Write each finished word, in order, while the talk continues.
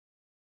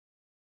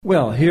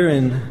Well, here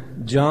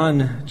in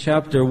John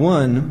chapter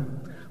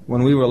 1,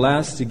 when we were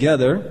last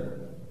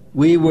together,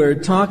 we were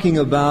talking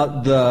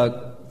about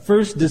the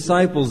first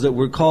disciples that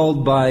were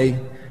called by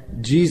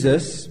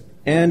Jesus.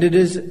 And it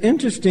is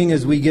interesting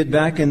as we get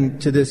back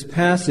into this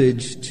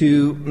passage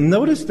to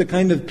notice the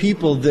kind of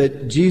people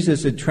that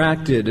Jesus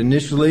attracted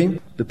initially,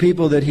 the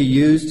people that he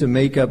used to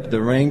make up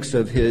the ranks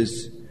of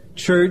his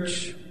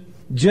church.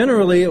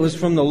 Generally, it was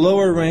from the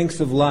lower ranks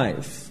of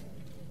life.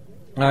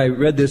 I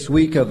read this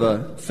week of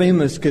a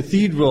famous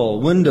cathedral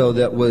window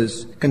that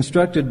was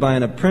constructed by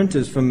an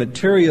apprentice from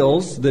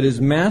materials that his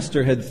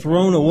master had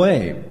thrown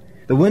away.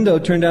 The window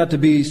turned out to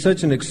be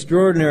such an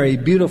extraordinary,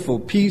 beautiful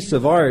piece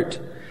of art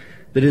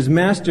that his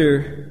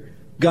master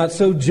got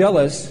so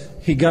jealous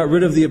he got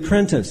rid of the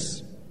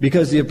apprentice,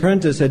 because the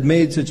apprentice had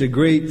made such a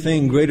great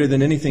thing, greater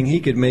than anything he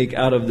could make,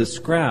 out of the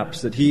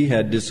scraps that he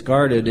had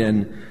discarded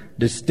and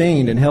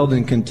disdained and held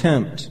in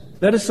contempt.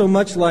 That is so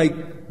much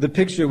like the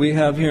picture we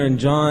have here in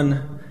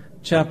John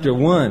chapter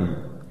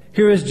 1.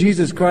 Here is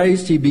Jesus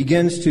Christ. He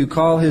begins to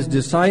call his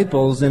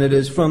disciples, and it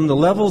is from the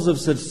levels of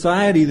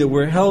society that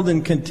were held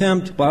in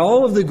contempt by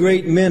all of the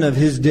great men of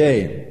his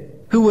day.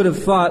 Who would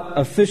have thought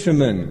a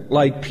fisherman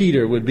like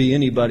Peter would be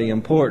anybody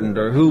important?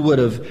 Or who would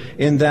have,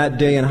 in that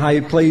day in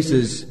high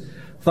places,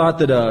 thought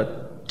that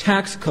a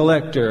tax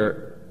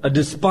collector, a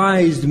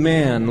despised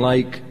man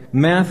like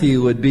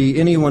Matthew would be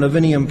anyone of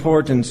any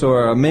importance,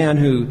 or a man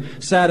who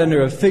sat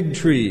under a fig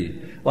tree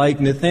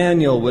like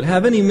Nathaniel would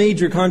have any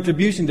major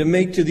contribution to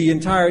make to the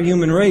entire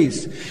human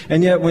race?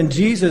 And yet when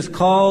Jesus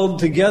called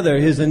together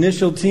his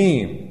initial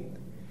team,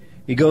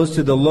 he goes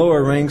to the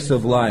lower ranks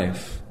of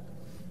life.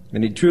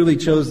 And he truly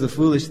chose the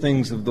foolish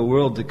things of the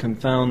world to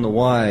confound the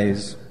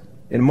wise.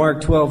 In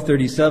Mark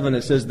 12:37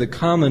 it says, the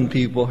common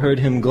people heard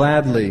him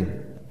gladly.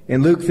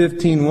 In Luke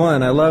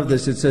 15:1, I love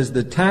this, it says,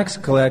 the tax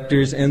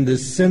collectors and the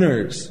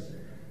sinners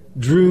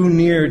drew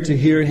near to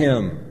hear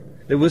him.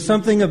 There was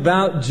something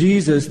about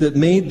Jesus that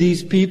made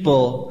these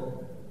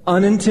people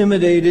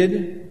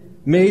unintimidated,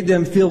 made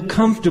them feel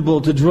comfortable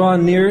to draw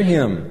near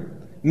him,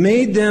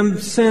 made them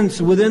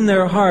sense within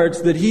their hearts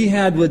that he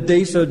had what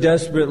they so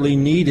desperately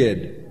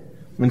needed.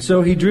 And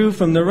so he drew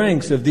from the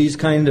ranks of these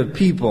kind of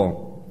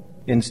people.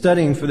 In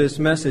studying for this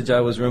message, I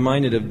was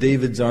reminded of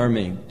David's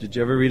army. Did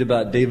you ever read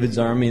about David's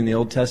army in the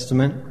Old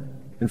Testament?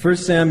 In 1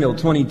 Samuel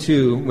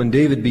 22, when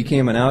David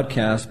became an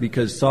outcast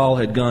because Saul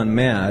had gone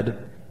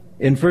mad,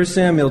 in 1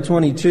 Samuel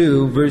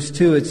 22, verse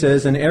 2, it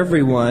says, and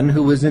everyone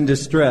who was in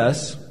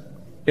distress,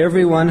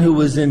 everyone who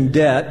was in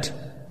debt,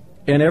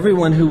 and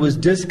everyone who was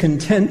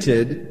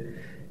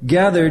discontented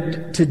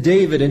gathered to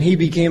David, and he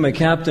became a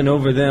captain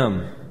over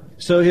them.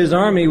 So his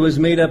army was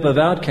made up of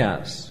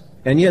outcasts.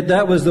 And yet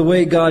that was the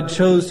way God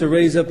chose to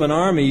raise up an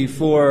army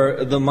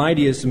for the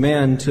mightiest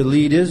man to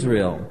lead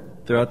Israel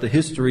throughout the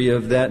history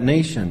of that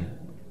nation.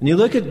 And you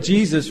look at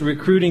Jesus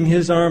recruiting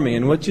his army,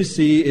 and what you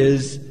see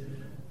is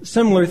a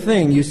similar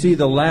thing. You see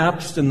the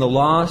lapsed and the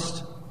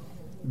lost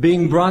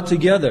being brought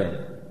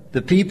together.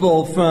 The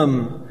people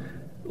from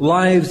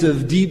lives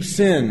of deep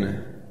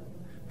sin,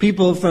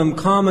 people from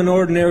common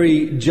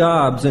ordinary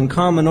jobs and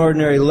common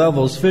ordinary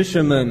levels,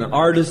 fishermen,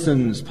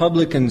 artisans,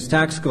 publicans,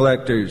 tax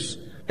collectors,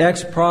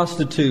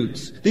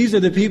 ex-prostitutes. These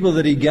are the people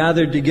that he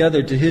gathered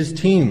together to his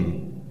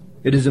team.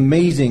 It is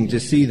amazing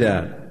to see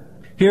that.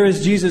 Here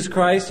is Jesus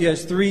Christ. He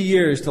has 3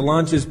 years to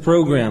launch his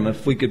program,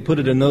 if we could put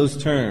it in those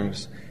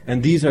terms.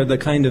 And these are the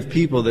kind of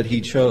people that he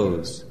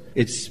chose.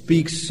 It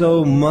speaks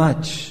so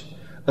much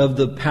of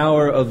the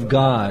power of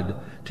God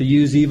to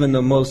use even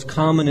the most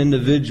common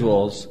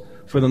individuals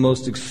for the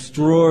most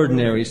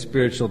extraordinary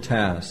spiritual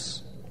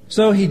tasks.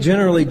 So he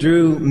generally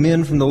drew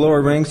men from the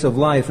lower ranks of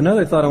life.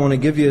 Another thought I want to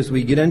give you as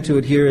we get into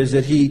it here is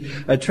that he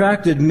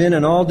attracted men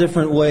in all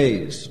different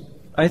ways.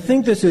 I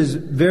think this is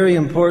very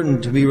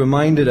important to be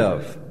reminded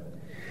of.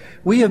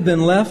 We have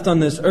been left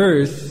on this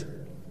earth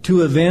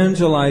to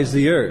evangelize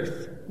the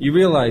earth. You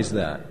realize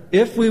that.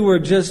 If we were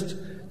just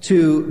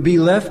to be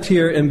left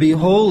here and be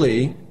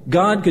holy,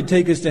 God could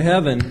take us to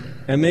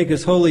heaven and make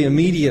us holy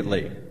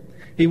immediately.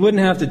 He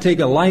wouldn't have to take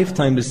a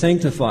lifetime to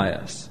sanctify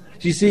us.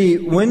 You see,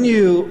 when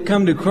you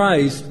come to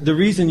Christ, the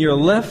reason you're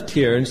left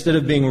here instead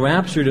of being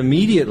raptured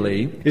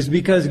immediately is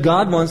because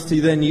God wants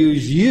to then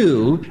use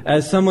you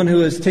as someone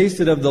who has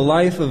tasted of the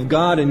life of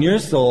God in your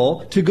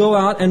soul to go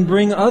out and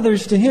bring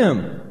others to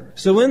him.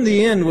 So in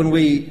the end, when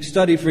we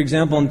study, for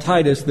example, in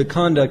Titus, the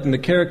conduct and the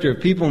character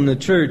of people in the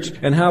church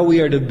and how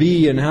we are to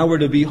be and how we're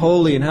to be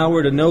holy and how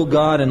we're to know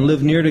God and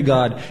live near to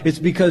God, it's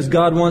because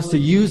God wants to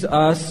use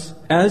us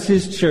as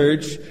his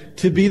church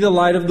to be the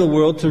light of the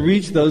world, to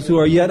reach those who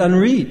are yet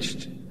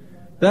unreached.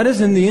 That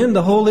is in the end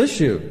the whole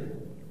issue.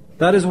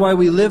 That is why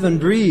we live and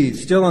breathe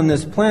still on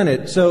this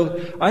planet. So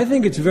I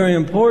think it's very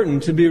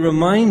important to be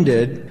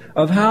reminded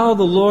of how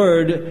the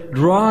Lord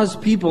draws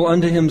people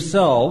unto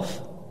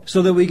himself,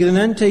 so that we can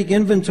then take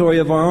inventory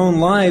of our own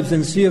lives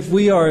and see if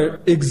we are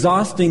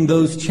exhausting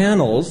those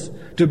channels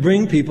to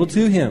bring people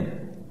to him.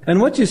 And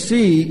what you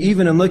see,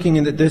 even in looking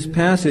at this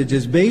passage,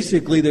 is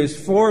basically there's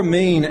 4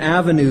 main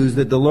avenues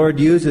that the Lord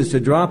uses to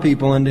draw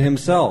people unto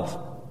himself.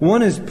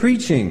 One is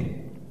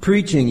preaching.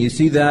 Preaching, you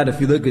see that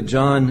if you look at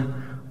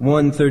John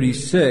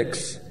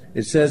 1:36.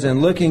 It says,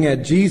 and looking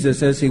at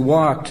Jesus as he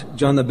walked,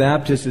 John the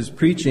Baptist is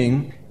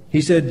preaching. He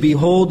said,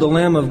 behold the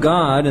Lamb of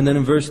God. And then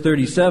in verse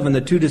 37,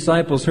 the two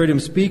disciples heard him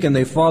speak and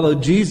they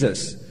followed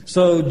Jesus.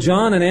 So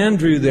John and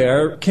Andrew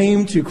there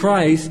came to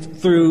Christ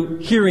through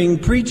hearing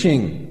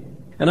preaching.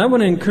 And I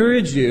want to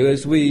encourage you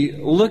as we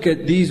look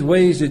at these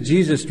ways that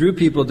Jesus drew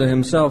people to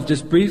himself,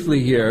 just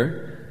briefly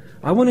here,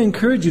 I want to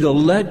encourage you to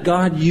let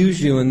God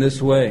use you in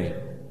this way.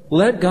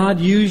 Let God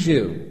use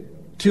you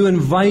to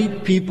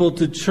invite people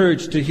to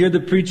church to hear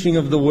the preaching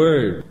of the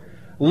Word.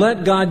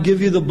 Let God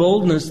give you the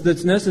boldness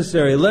that's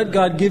necessary. Let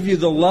God give you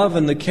the love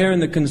and the care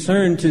and the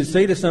concern to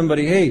say to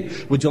somebody, hey,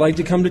 would you like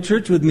to come to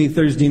church with me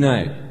Thursday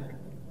night?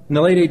 In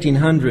the late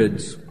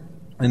 1800s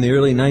and the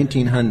early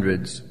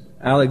 1900s,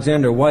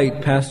 Alexander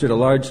White pastored a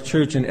large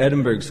church in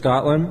Edinburgh,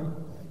 Scotland.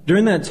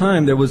 During that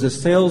time, there was a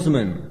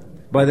salesman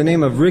by the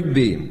name of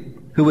Rigby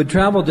who would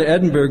travel to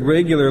Edinburgh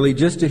regularly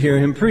just to hear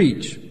him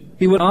preach.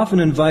 He would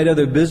often invite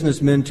other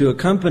businessmen to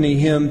accompany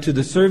him to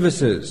the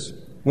services.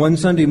 One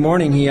Sunday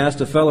morning, he asked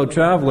a fellow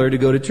traveler to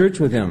go to church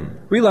with him.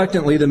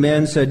 Reluctantly, the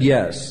man said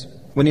yes.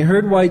 When he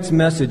heard White's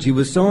message, he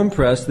was so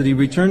impressed that he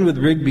returned with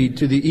Rigby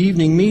to the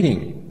evening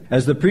meeting.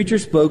 As the preacher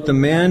spoke, the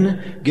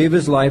man gave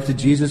his life to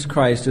Jesus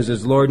Christ as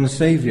his Lord and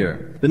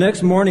Savior. The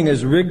next morning,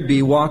 as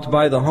Rigby walked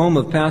by the home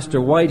of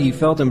Pastor White, he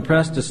felt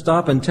impressed to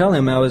stop and tell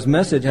him how his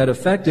message had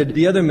affected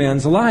the other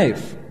man's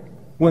life.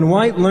 When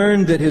White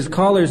learned that his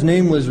caller's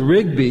name was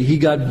Rigby, he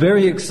got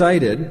very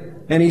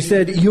excited, and he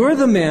said, you're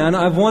the man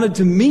I've wanted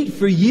to meet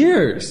for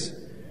years.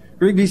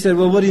 Rigby said,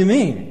 well, what do you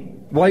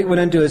mean? White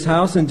went into his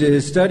house, into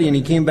his study, and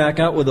he came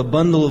back out with a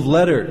bundle of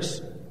letters.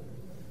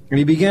 And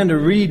he began to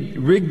read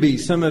Rigby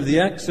some of the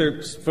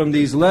excerpts from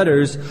these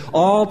letters,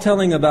 all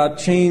telling about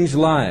changed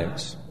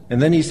lives.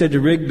 And then he said to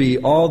Rigby,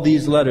 all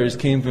these letters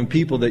came from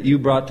people that you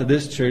brought to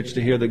this church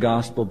to hear the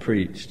gospel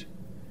preached.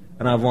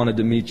 And I've wanted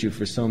to meet you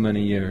for so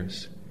many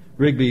years.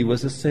 Rigby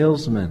was a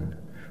salesman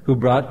who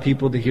brought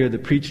people to hear the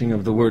preaching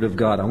of the Word of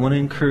God. I want to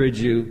encourage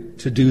you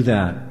to do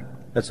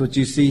that. That's what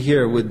you see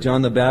here with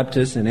John the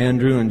Baptist and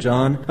Andrew and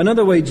John.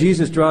 Another way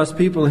Jesus draws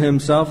people to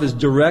himself is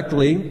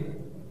directly.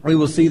 We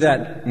will see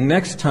that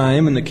next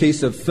time in the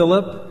case of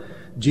Philip.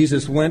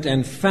 Jesus went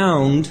and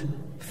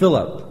found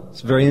Philip.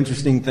 It's a very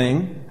interesting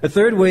thing. A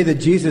third way that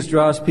Jesus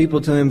draws people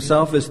to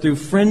himself is through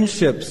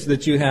friendships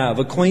that you have,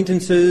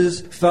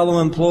 acquaintances, fellow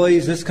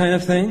employees, this kind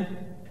of thing.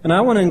 And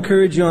I want to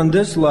encourage you on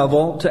this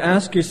level to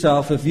ask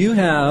yourself if you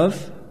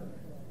have,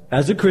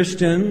 as a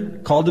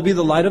Christian, called to be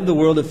the light of the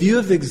world, if you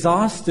have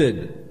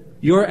exhausted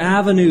your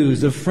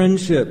avenues of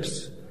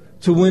friendships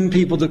to win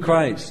people to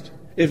Christ,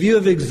 if you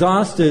have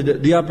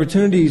exhausted the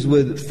opportunities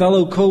with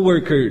fellow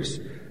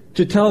co-workers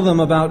to tell them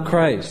about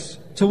Christ,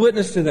 to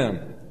witness to them,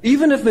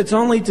 even if it's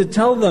only to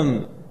tell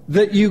them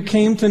that you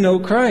came to know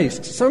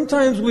Christ.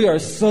 Sometimes we are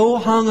so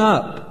hung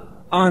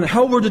up on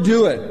how we're to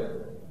do it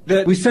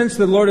that we sense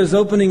the Lord is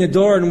opening a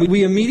door and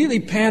we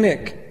immediately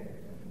panic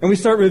and we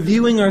start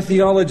reviewing our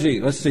theology.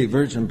 Let's see,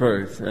 virgin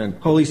birth and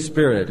Holy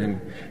Spirit and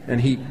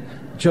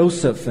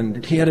Joseph,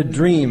 and he had a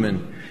dream,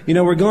 and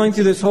we're going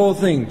through this whole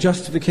thing,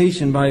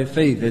 justification by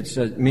faith.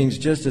 It means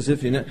just as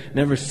if you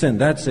never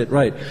sinned. That's it,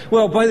 right?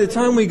 Well, by the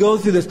time we go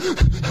through this,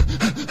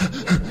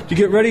 to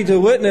get ready to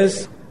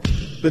witness,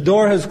 the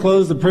door has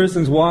closed, the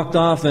person's walked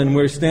off, and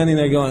we're standing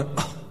there going,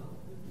 oh,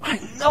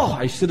 I know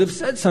I should have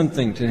said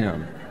something to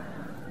him.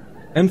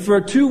 And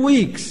for 2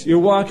 weeks, you're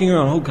walking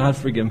around, oh, God,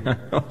 forgive me.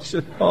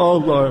 Oh,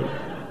 Lord.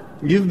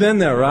 You've been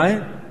there,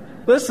 right?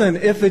 Listen,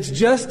 if it's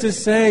just to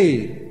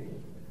say,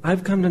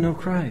 I've come to know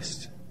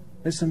Christ,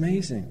 it's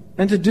amazing.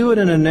 And to do it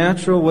in a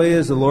natural way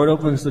as the Lord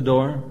opens the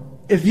door.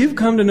 If you've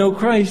come to know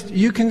Christ,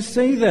 you can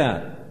say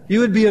that.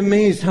 You would be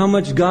amazed how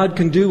much God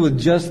can do with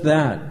just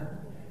that.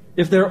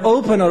 If they're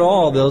open at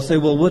all, they'll say,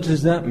 well, what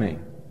does that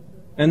mean?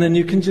 And then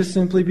you can just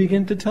simply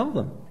begin to tell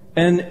them.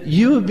 And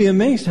you would be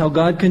amazed how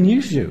God can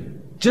use you.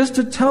 Just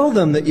to tell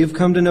them that you've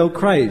come to know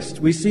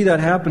Christ. We see that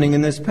happening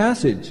in this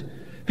passage.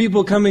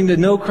 People coming to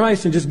know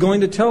Christ and just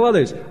going to tell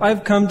others,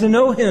 I've come to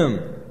know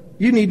Him.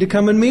 You need to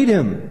come and meet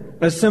Him.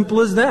 As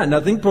simple as that.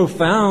 Nothing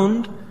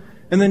profound.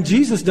 And then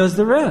Jesus does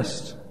the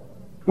rest.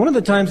 One of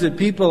the times that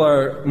people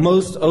are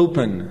most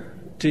open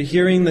to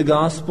hearing the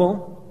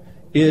gospel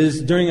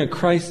is during a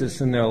crisis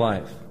in their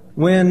life.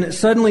 When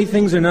suddenly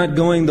things are not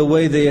going the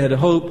way they had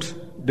hoped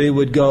they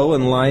would go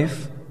in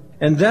life.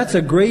 And that's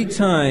a great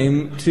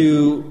time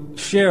to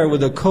share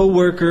with a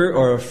coworker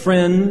or a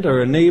friend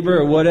or a neighbor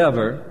or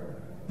whatever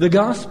the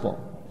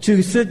gospel.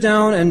 To sit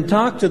down and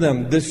talk to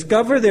them,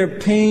 discover their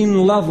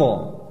pain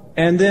level,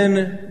 and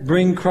then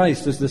bring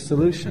Christ as the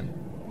solution.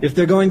 If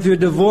they're going through a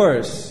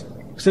divorce,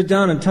 sit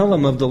down and tell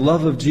them of the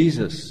love of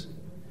Jesus.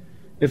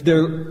 If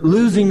they're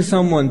losing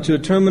someone to a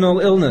terminal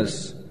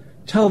illness,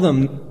 tell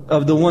them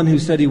of the one who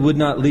said He would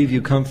not leave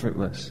you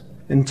comfortless.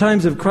 In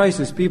times of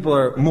crisis, people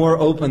are more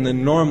open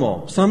than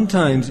normal.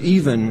 Sometimes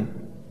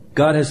even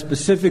God has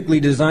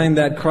specifically designed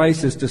that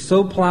crisis to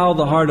so plow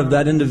the heart of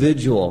that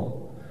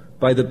individual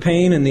by the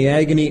pain and the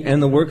agony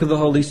and the work of the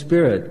Holy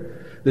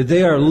Spirit. That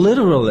they are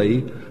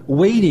literally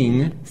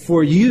waiting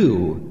for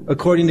you,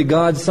 according to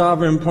God's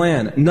sovereign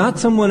plan. Not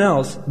someone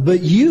else,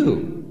 but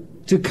you,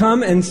 to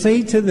come and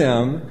say to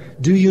them,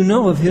 do you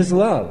know of His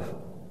love?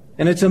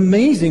 And it's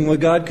amazing what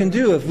God can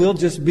do if we'll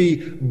just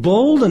be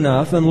bold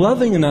enough and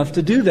loving enough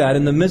to do that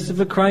in the midst of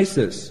a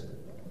crisis.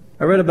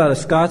 I read about a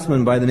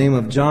Scotsman by the name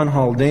of John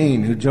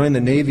Haldane who joined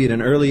the Navy at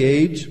an early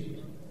age,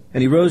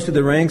 and he rose to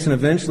the ranks and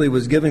eventually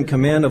was given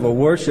command of a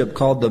warship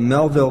called the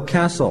Melville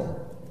Castle.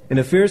 In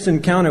a fierce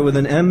encounter with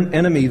an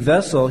enemy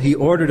vessel, he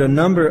ordered a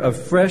number of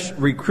fresh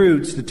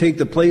recruits to take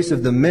the place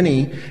of the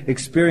many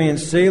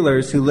experienced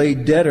sailors who lay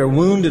dead or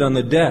wounded on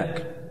the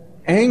deck.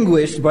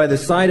 Anguished by the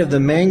sight of the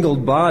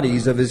mangled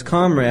bodies of his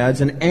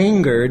comrades and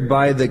angered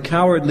by the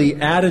cowardly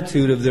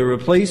attitude of their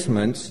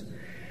replacements,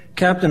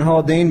 Captain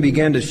Haldane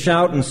began to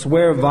shout and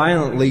swear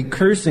violently,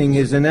 cursing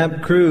his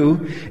inept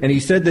crew, and he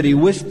said that he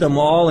wished them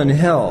all in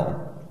hell.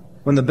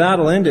 When the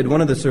battle ended,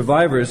 one of the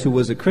survivors, who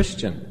was a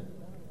Christian,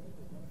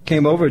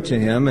 came over to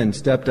him and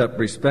stepped up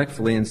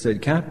respectfully and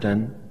said,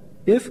 Captain,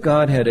 if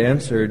God had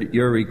answered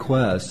your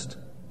request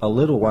a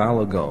little while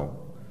ago,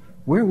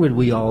 where would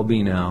we all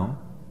be now?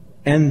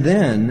 And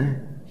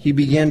then he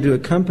began to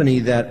accompany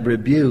that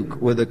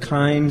rebuke with a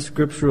kind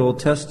scriptural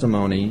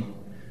testimony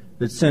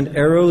that sent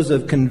arrows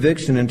of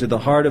conviction into the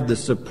heart of the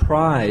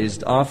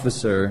surprised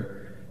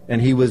officer,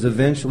 and he was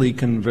eventually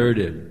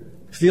converted.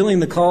 Feeling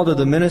the call to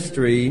the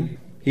ministry,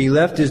 he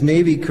left his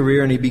Navy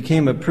career and he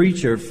became a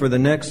preacher. For the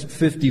next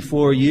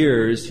 54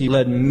 years, he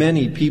led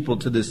many people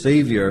to the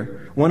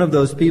Savior. One of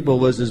those people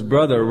was his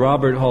brother,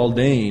 Robert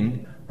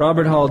Haldane.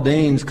 Robert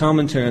Haldane's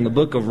commentary on the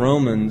book of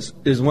Romans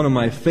is one of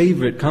my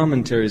favorite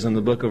commentaries on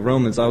the book of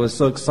Romans. I was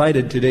so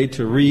excited today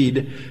to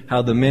read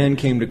how the man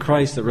came to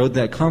Christ that wrote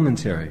that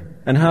commentary,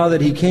 and how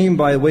that he came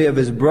by way of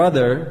his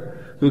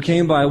brother, who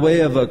came by way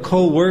of a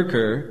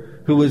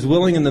co-worker who was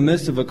willing in the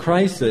midst of a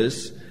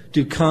crisis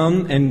to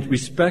come and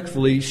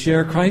respectfully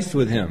share Christ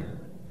with him.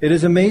 It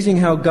is amazing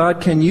how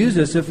God can use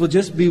us if we'll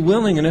just be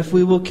willing and if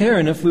we will care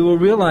and if we will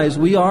realize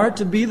we are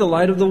to be the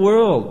light of the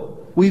world.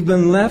 We've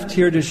been left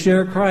here to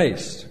share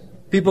Christ.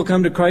 People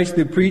come to Christ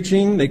through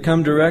preaching. They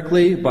come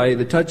directly by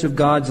the touch of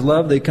God's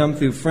love. They come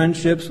through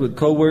friendships with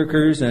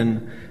co-workers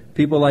and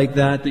people like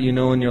that you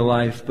know in your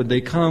life. But they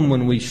come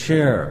when we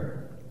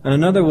share. And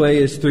another way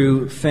is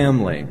through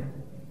family.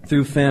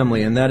 Through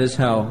family. And that is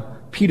how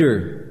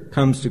Peter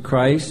comes to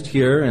Christ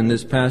here in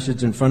this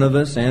passage in front of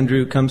us.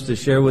 Andrew comes to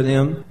share with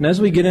him. And as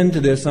we get into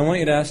this, I want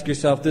you to ask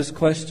yourself this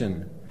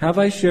question. Have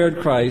I shared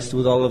Christ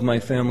with all of my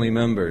family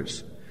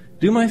members?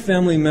 Do my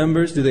family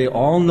members, do they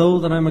all know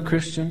that I'm a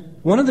Christian?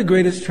 One of the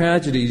greatest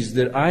tragedies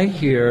that I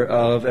hear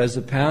of as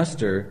a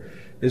pastor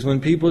is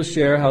when people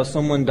share how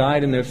someone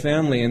died in their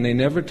family and they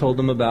never told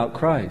them about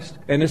Christ.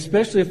 And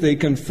especially if they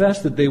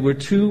confess that they were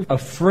too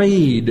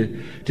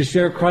afraid to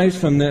share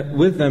Christ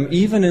with them,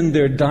 even in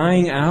their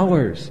dying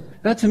hours.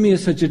 That to me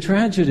is such a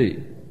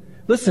tragedy.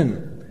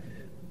 Listen,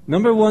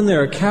 number one,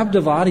 they're a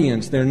captive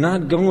audience. They're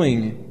not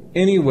going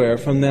anywhere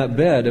from that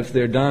bed if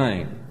they're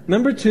dying.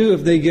 Number two,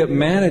 if they get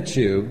mad at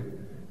you,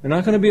 they're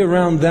not going to be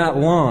around that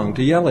long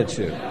to yell at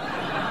you.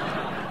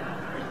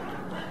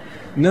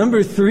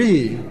 Number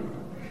three,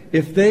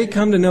 if they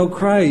come to know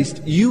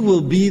Christ, you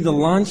will be the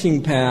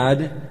launching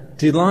pad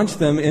to launch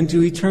them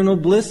into eternal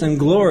bliss and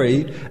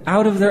glory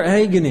out of their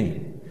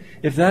agony.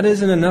 If that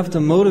isn't enough to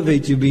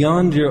motivate you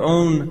beyond your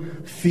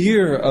own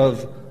fear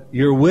of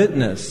your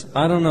witness,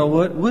 I don't know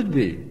what would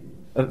be.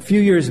 A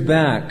few years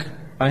back,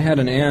 I had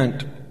an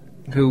aunt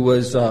who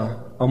was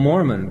a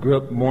Mormon, grew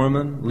up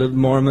Mormon,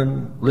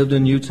 lived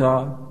in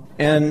Utah.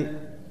 And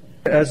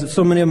as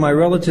so many of my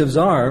relatives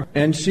are,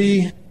 and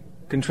she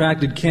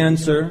contracted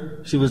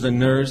cancer. She was a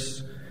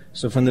nurse.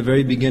 So from the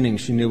very beginning,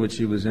 she knew what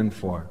she was in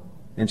for.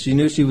 And she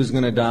knew she was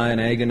going to die an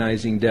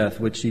agonizing death,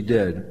 which she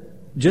did.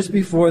 Just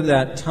before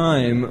that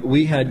time,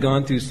 we had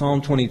gone through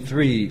Psalm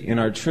 23 in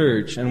our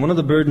church, and one of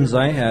the burdens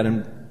I had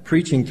in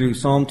preaching through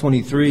Psalm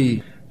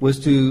 23 was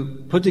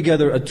to put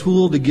together a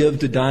tool to give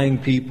to dying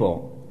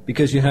people,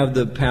 because you have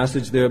the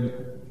passage there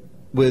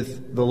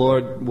with the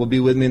Lord will be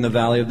with me in the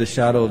valley of the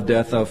shadow of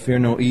death, I'll fear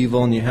no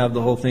evil, and you have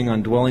the whole thing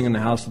on dwelling in the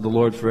house of the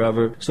Lord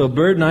forever. So a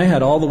burden I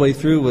had all the way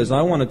through was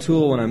I want a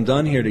tool when I'm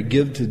done here to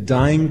give to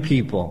dying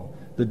people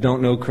that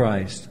don't know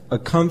Christ, a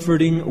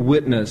comforting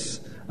witness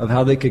of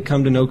how they could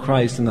come to know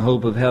Christ in the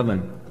hope of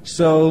heaven.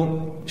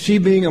 So, she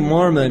being a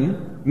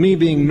Mormon, me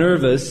being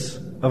nervous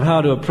of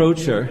how to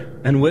approach her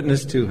and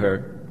witness to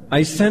her,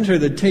 I sent her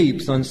the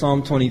tapes on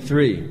Psalm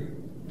 23.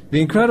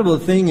 The incredible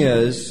thing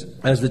is,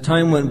 as the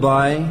time went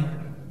by,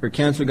 her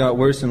cancer got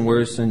worse and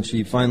worse, and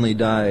she finally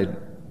died.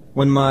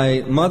 When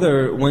my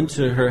mother went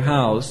to her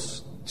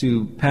house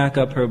to pack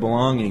up her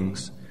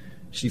belongings,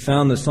 she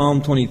found the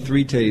Psalm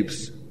 23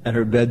 tapes at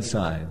her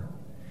bedside.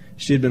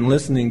 She had been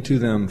listening to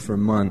them for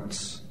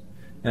months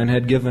and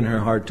had given her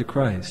heart to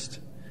Christ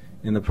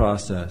in the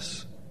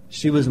process.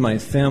 She was my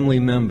family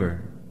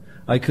member.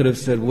 I could have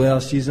said, well,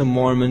 she's a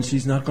Mormon,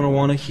 she's not going to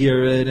want to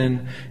hear it,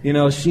 and,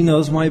 she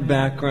knows my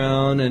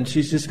background, and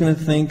she's just going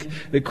to think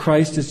that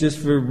Christ is just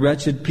for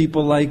wretched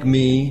people like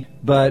me.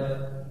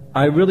 But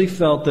I really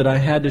felt that I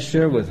had to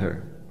share with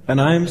her, and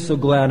I'm so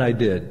glad I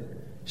did.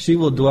 She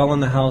will dwell in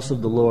the house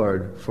of the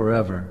Lord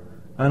forever,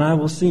 and I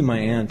will see my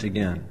aunt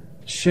again.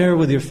 Share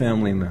with your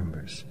family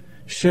members.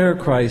 Share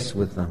Christ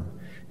with them.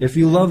 If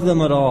you love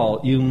them at all,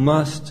 you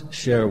must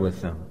share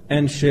with them,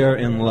 and share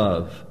in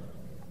love.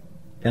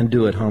 And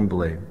do it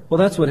humbly. Well,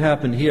 that's what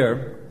happened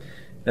here.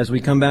 As we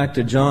come back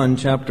to John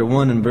chapter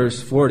 1 and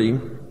verse 40,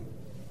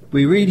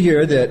 we read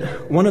here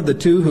that one of the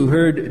two who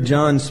heard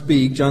John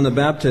speak, John the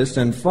Baptist,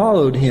 and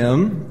followed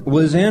him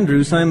was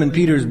Andrew, Simon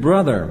Peter's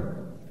brother.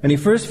 And he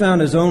first found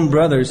his own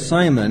brother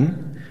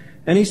Simon,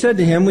 and he said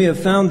to him, "We have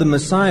found the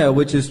Messiah,"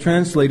 which is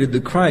translated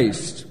the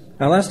Christ.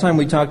 Now, last time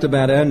we talked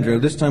about Andrew,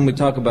 this time we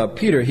talk about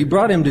Peter. He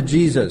brought him to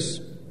Jesus.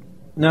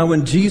 Now,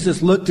 when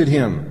Jesus looked at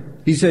him,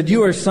 he said,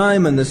 "You are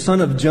Simon, the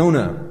son of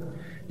Jonah.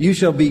 You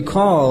shall be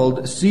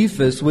called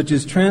Cephas," which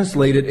is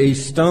translated a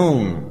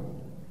stone.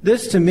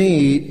 This to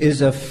me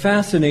is a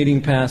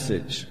fascinating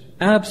passage.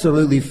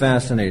 Absolutely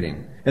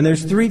fascinating. And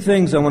there's three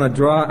things I want to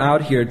draw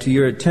out here to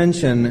your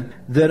attention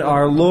that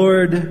our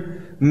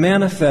Lord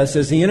manifests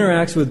as he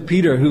interacts with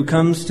Peter, who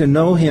comes to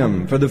know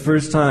him for the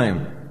first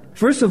time.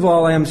 First of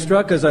all, I am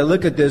struck as I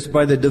look at this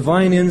by the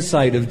divine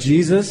insight of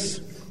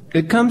Jesus.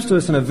 It comes to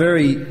us in a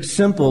very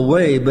simple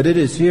way, but it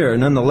is here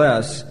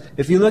nonetheless.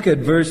 If you look at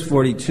verse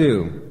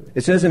 42,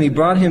 it says, "And he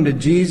brought him to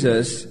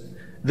Jesus,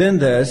 then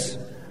this,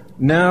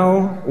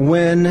 now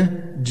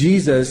when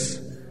Jesus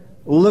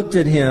looked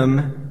at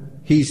him,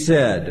 he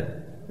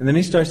said," and then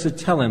he starts to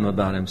tell him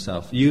about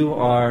himself. "You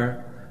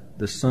are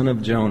the son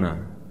of Jonah.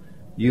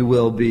 You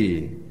will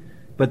be."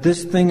 But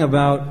this thing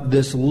about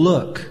this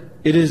look,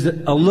 it is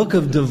a look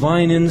of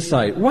divine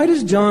insight. Why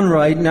does John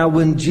write, "Now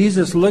when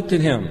Jesus looked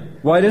at him"?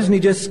 Why doesn't he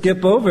just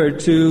skip over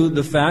to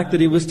the fact that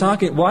he was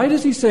talking? Why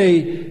does he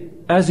say,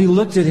 "as he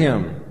looked at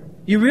him"?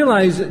 You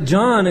realize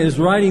John is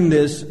writing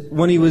this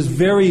when he was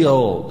very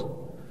old.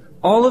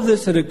 All of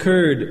this had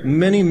occurred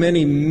many,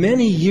 many,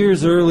 many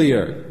years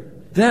earlier.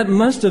 That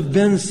must have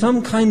been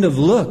some kind of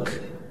look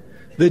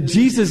that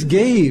Jesus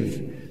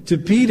gave to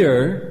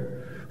Peter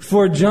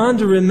for John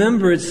to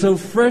remember it so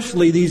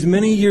freshly these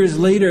many years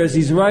later as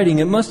he's writing.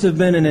 It must have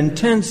been an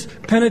intense,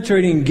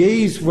 penetrating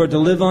gaze for it to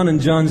live on in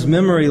John's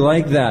memory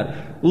like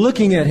that,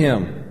 looking at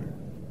him.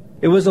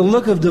 It was a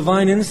look of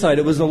divine insight.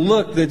 It was a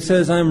look that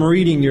says, "I'm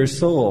reading your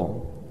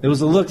soul." It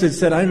was a look that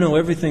said, "I know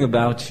everything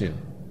about you."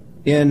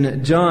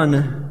 In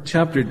John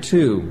chapter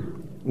 2,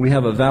 we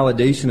have a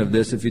validation of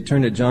this. If you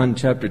turn to John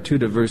chapter 2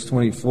 to verse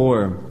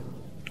 24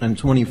 and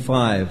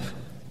 25,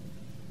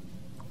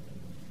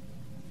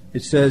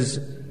 it says,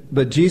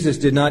 "But Jesus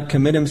did not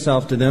commit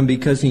himself to them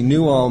because he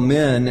knew all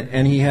men,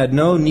 and he had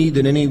no need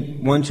that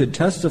anyone should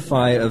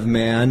testify of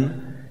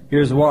man."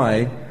 Here's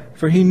why.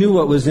 "For he knew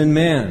what was in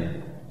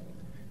man."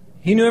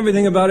 He knew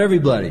everything about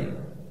everybody.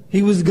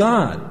 He was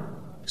God.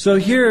 So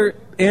here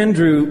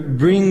Andrew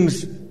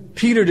brings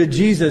Peter to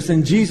Jesus,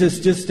 and Jesus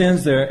just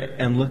stands there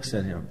and looks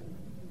at him.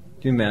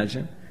 Can you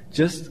imagine?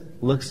 Just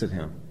looks at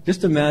him.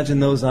 Just imagine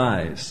those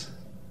eyes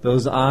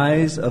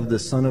of the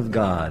Son of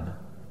God,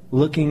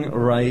 looking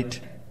right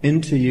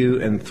into you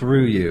and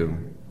through you.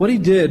 What he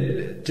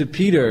did to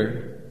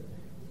Peter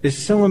is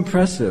so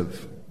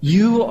impressive.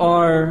 "You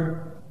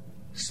are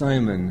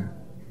Simon,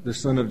 the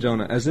son of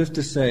Jonah," as if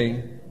to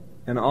say,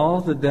 and all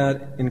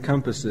that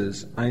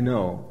encompasses, I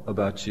know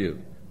about you.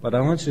 But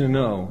I want you to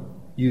know,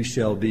 you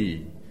shall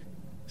be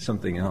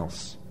something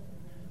else.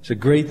 It's a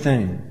great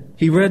thing.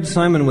 He read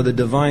Simon with a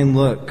divine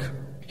look.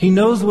 He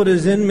knows what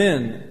is in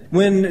men.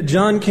 When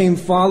John came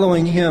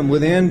following him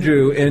with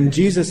Andrew and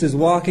Jesus is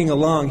walking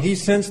along, he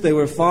sensed they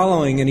were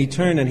following and he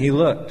turned and he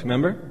looked.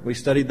 Remember? We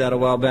studied that a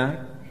while back.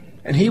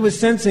 And he was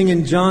sensing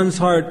in John's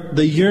heart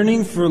the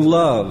yearning for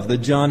love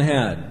that John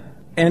had.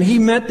 And he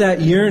met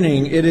that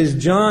yearning. It is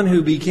John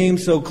who became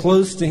so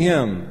close to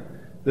him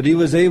that he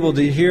was able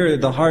to hear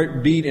the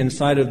heart beat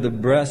inside of the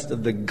breast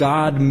of the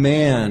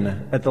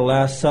God-man at the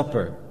Last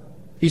Supper.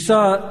 He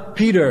saw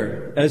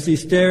Peter as he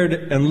stared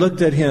and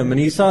looked at him, and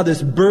he saw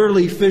this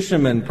burly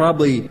fisherman,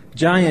 probably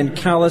giant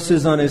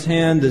calluses on his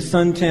hand, the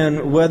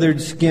suntan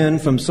weathered skin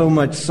from so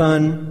much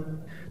sun,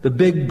 the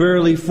big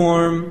burly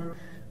form,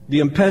 the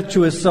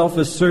impetuous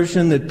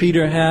self-assertion that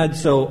Peter had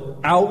so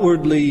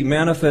outwardly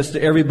manifest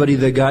to everybody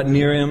that got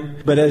near him.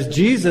 But as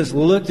Jesus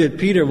looked at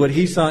Peter, what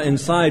he saw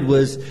inside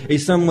was a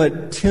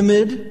somewhat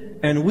timid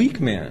and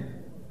weak man.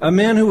 A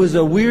man who was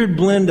a weird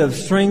blend of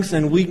strengths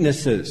and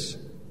weaknesses.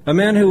 A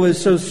man who was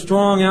so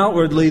strong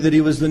outwardly that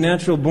he was the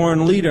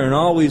natural-born leader and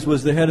always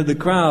was the head of the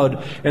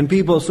crowd, and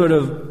people sort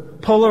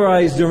of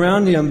polarized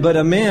around him, but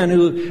a man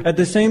who at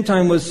the same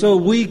time was so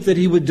weak that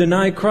he would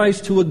deny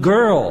Christ to a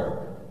girl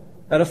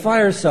at a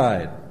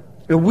fireside.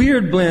 A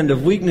weird blend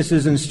of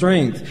weaknesses and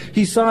strength.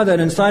 He saw that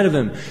inside of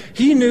him.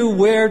 He knew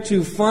where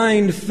to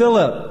find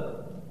Philip.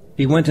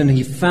 He went and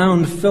he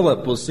found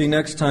Philip, we'll see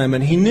next time,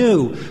 and he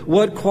knew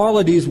what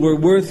qualities were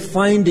worth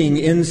finding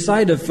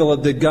inside of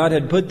Philip that God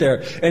had put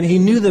there. And he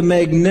knew the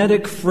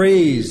magnetic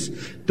phrase,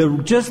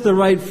 just the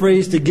right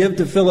phrase to give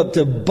to Philip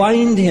to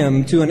bind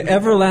him to an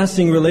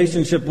everlasting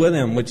relationship with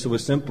him, which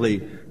was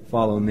simply,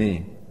 follow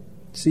me.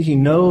 See, he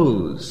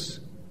knows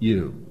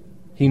you.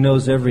 He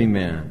knows every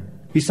man.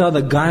 He saw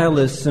the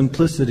guileless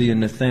simplicity in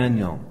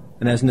Nathanael.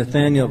 And as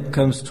Nathanael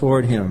comes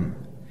toward him,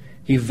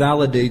 he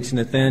validates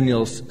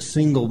Nathanael's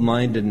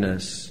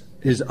single-mindedness,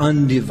 his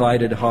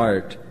undivided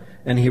heart,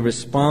 and he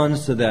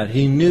responds to that.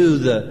 He knew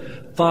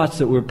the thoughts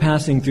that were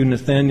passing through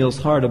Nathanael's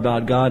heart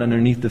about God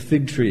underneath the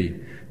fig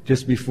tree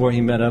just before he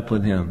met up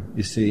with him.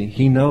 You see,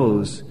 he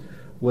knows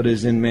what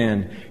is in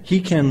man. He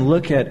can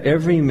look at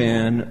every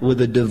man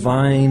with a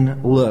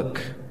divine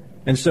look.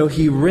 And so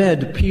he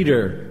read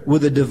Peter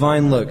with a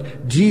divine look.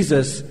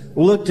 Jesus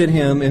looked at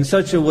him in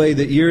such a way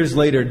that years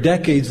later,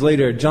 decades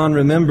later, John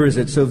remembers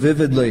it so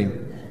vividly.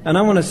 And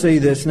I want to say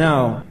this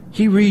now.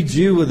 He reads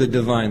you with a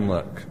divine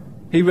look.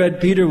 He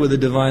read Peter with a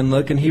divine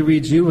look, and he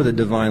reads you with a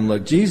divine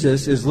look.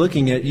 Jesus is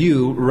looking at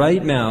you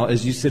right now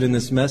as you sit in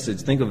this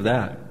message. Think of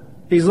that.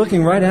 He's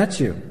looking right at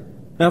you.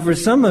 Now, for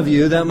some of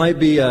you, that might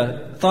be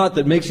a thought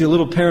that makes you a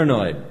little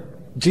paranoid.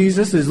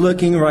 Jesus is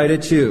looking right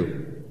at you.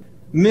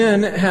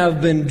 Men have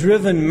been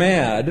driven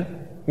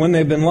mad when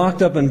they've been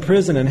locked up in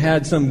prison and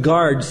had some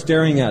guard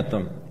staring at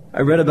them.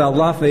 I read about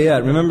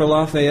Lafayette. Remember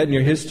Lafayette in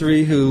your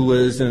history, who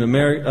was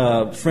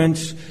an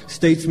French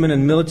statesman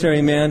and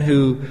military man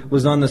who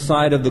was on the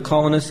side of the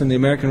colonists in the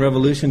American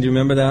Revolution? Do you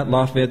remember that?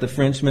 Lafayette, the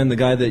Frenchman, the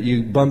guy that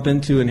you bump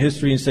into in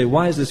history and say,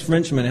 why is this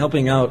Frenchman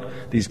helping out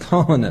these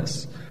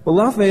colonists? Well,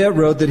 Lafayette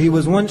wrote that he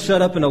was once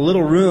shut up in a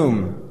little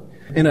room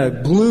in a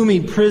gloomy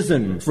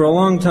prison for a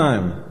long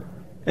time.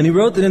 And he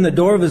wrote that in the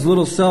door of his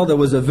little cell there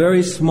was a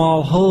very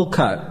small hole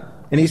cut.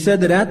 And he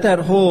said that at that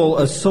hole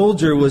a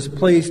soldier was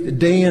placed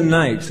day and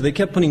night. So they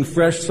kept putting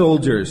fresh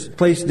soldiers,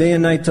 placed day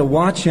and night to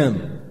watch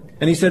him.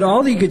 And he said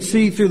all he could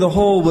see through the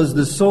hole was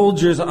the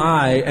soldier's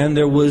eye, and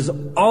there was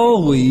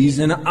always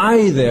an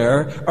eye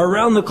there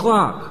around the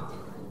clock.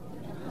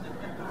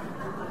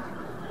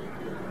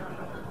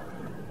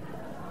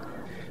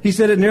 He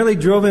said it nearly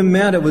drove him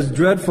mad. It was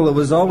dreadful. It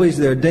was always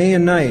there, day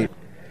and night.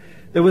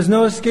 There was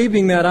no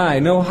escaping that eye,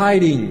 no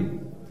hiding.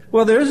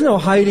 Well, there is no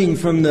hiding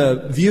from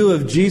the view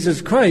of Jesus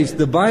Christ.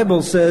 The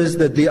Bible says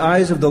that the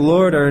eyes of the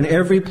Lord are in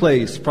every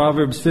place.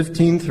 Proverbs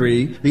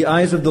 15:3. The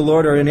eyes of the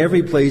Lord are in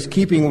every place,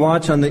 keeping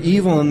watch on the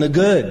evil and the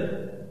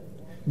good.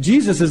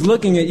 Jesus is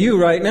looking at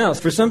you right now.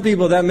 For some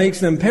people, that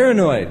makes them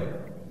paranoid.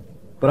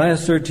 But I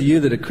assert to you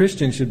that a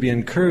Christian should be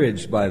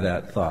encouraged by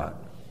that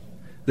thought.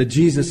 That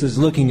Jesus is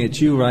looking at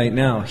you right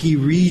now. He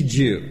reads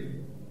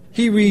you.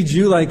 He reads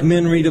you like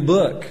men read a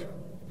book.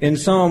 In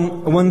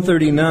Psalm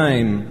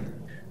 139,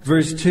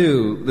 verse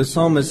 2, the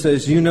psalmist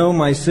says, you know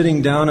my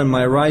sitting down and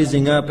my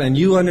rising up, and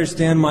you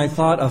understand my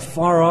thought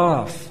afar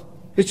off.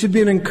 It should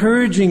be an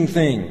encouraging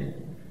thing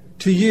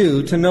to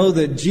you to know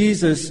that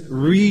Jesus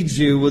reads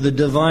you with a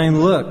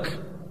divine look.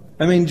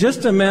 I mean,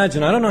 just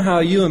imagine, I don't know how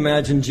you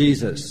imagine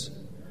Jesus,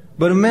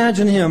 but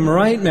imagine him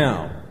right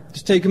now.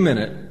 Just take a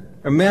minute.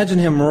 Imagine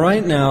him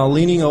right now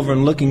leaning over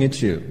and looking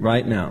at you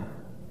right now.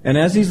 And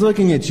as he's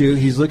looking at you,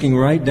 he's looking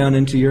right down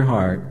into your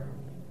heart.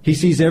 He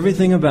sees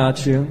everything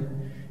about you.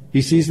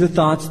 He sees the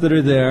thoughts that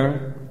are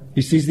there.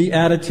 He sees the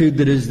attitude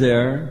that is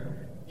there.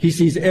 He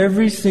sees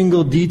every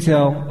single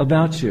detail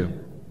about you.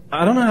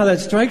 I don't know how that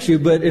strikes you,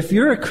 but if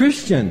you're a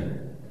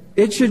Christian,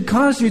 it should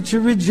cause you to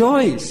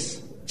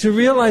rejoice, to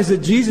realize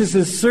that Jesus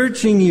is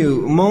searching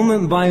you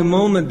moment by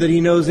moment, that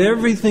he knows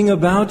everything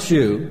about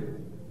you,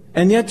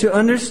 and yet to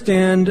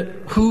understand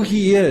who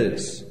he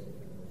is.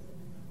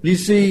 You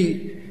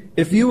see,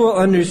 if you will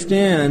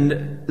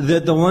understand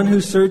that the one who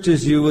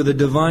searches you with a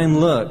divine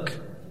look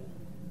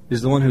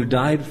is the one who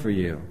died for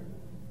you,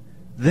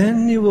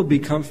 then you will be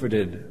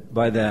comforted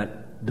by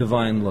that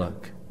divine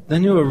look.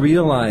 Then you will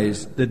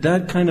realize that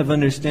that kind of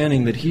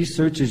understanding that he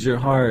searches your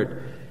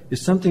heart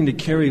is something to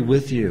carry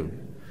with you,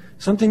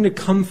 something to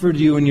comfort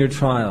you in your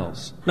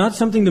trials, not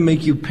something to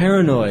make you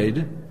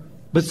paranoid,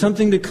 but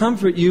something to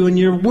comfort you in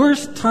your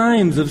worst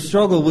times of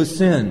struggle with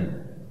sin.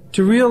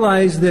 To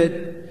realize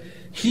that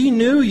he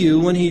knew you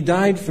when he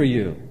died for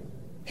you.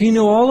 He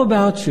knew all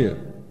about you.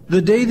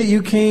 The day that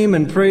you came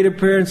and prayed a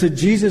prayer and said,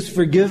 Jesus,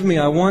 forgive me,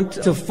 I want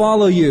to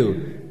follow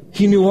you.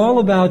 He knew all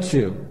about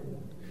you.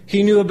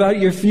 He knew about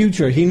your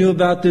future. He knew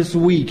about this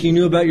week. He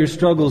knew about your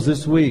struggles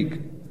this week.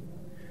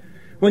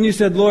 When you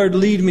said, Lord,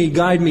 lead me,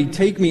 guide me,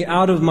 take me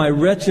out of my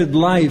wretched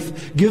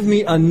life, give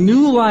me a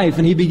new life,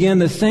 and he began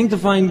the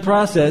sanctifying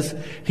process,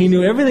 he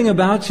knew everything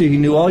about you. He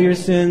knew all your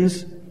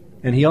sins,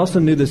 and he also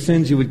knew the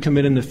sins you would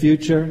commit in the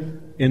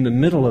future in the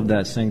middle of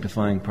that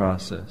sanctifying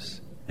process.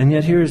 And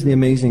yet here's the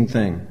amazing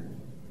thing.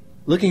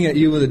 Looking at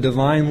you with a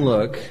divine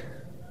look,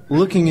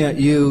 looking at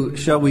you,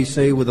 shall we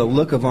say, with a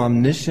look of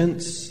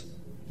omniscience,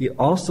 he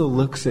also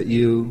looks at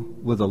you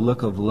with a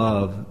look of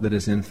love that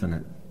is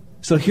infinite.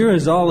 So here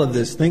is all of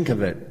this, think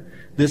of it,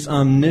 this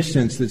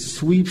omniscience that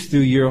sweeps through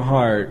your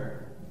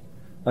heart,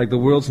 like the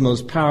world's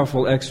most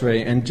powerful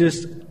X-ray, and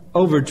just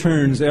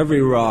overturns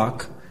every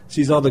rock,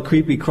 sees all the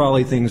creepy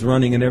crawly things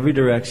running in every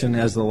direction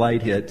as the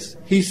light hits.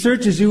 He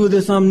searches you with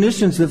this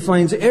omniscience that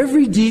finds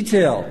every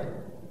detail.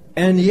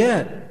 And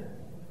yet,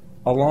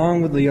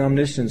 along with the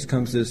omniscience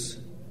comes this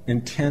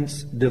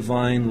intense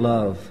divine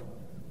love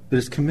that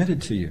is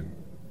committed to you.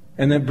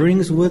 And that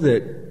brings with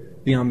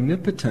it the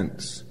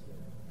omnipotence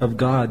of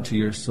God to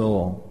your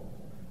soul.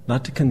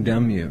 Not to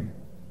condemn you,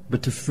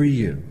 but to free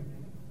you,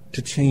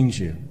 to change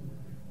you,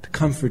 to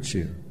comfort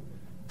you,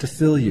 to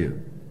fill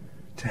you,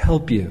 to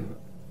help you.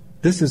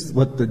 This is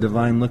what the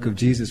divine look of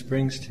Jesus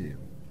brings to you.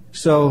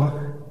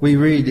 So we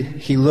read,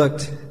 he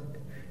looked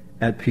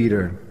at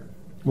Peter.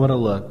 What a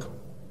look.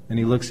 And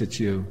he looks at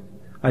you.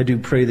 I do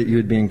pray that you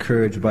would be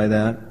encouraged by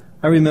that.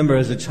 I remember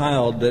as a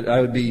child that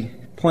I would be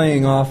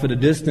playing off at a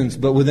distance,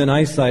 but within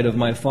eyesight of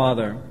my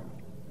father.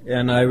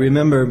 And I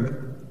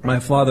remember my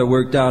father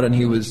worked out, and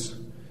he was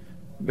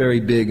very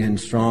big and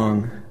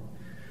strong,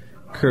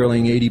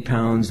 curling 80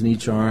 pounds in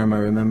each arm, I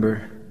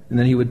remember. And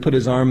then he would put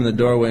his arm in the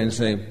doorway and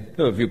say,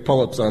 "Oh, a few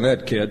pull-ups on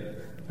that, kid."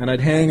 And I'd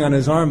hang on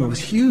his arm. It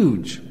was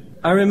huge.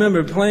 I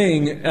remember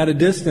playing at a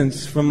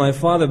distance from my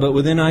father, but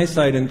within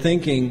eyesight, and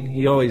thinking,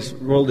 he always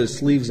rolled his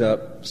sleeves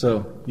up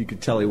so you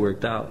could tell he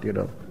worked out,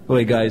 the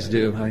way guys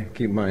do. I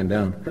keep mine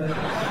down.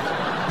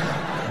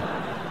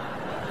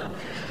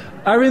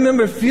 I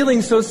remember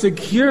feeling so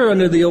secure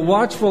under the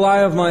watchful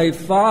eye of my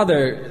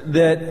father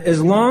that as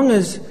long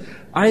as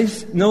I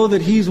know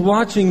that he's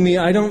watching me,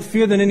 I don't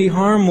fear that any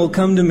harm will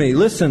come to me.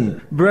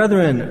 Listen,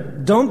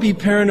 brethren, don't be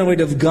paranoid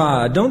of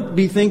God. Don't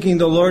be thinking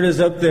the Lord is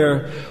up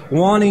there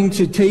wanting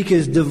to take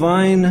his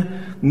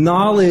divine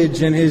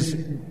knowledge and his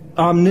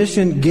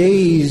omniscient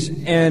gaze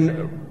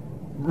and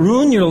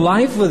ruin your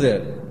life with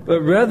it.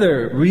 But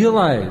rather,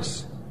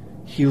 realize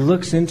he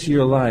looks into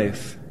your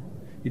life.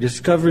 He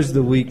discovers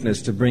the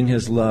weakness to bring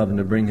his love and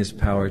to bring his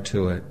power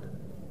to it.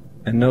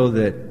 And know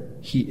that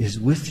he is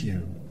with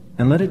you.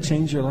 And let it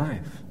change your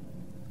life.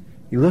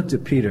 He looked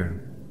at Peter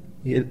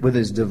with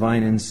his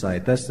divine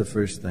insight. That's the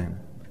first thing.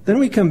 Then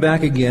we come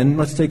back again.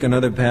 Let's take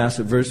another pass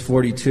at verse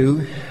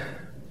 42.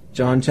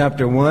 John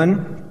chapter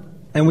 1.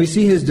 And we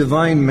see his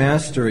divine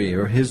mastery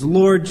or his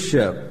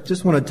lordship.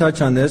 Just want to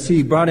touch on this.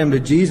 He brought him to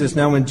Jesus.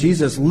 Now when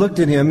Jesus looked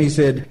at him, he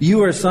said,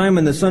 "You are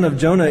Simon the son of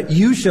Jonah.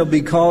 You shall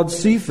be called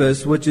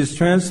Cephas," which is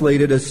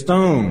translated a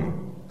stone.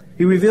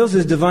 He reveals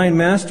his divine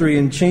mastery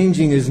in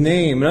changing his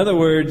name. In other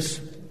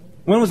words,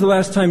 when was the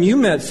last time you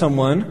met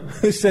someone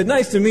who said,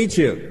 "Nice to meet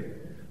you,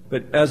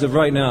 but as of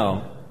right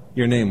now,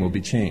 your name will be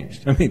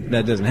changed"? I mean,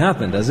 that doesn't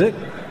happen, does it?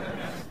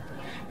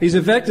 He's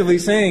effectively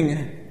saying,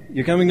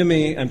 "You're coming to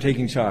me, I'm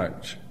taking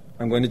charge.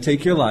 I'm going to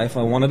take your life.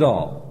 I want it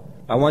all.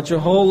 I want your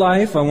whole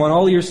life. I want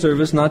all your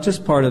service, not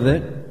just part of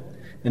it.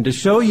 And to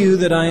show you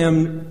that I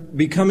am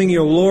becoming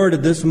your Lord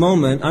at this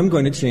moment, I'm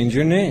going to change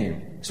your name."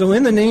 So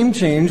in the name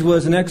change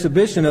was an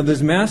exhibition of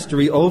his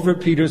mastery over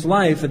Peter's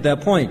life at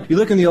that point. You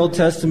look in the Old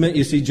Testament,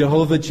 you see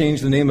Jehovah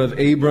change the name of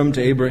Abram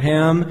to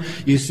Abraham.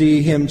 You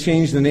see him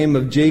change the name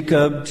of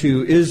Jacob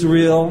to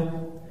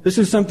Israel. This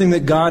is something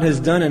that God has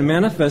done in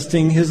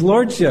manifesting his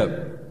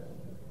lordship.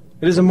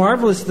 It is a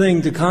marvelous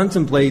thing to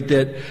contemplate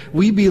that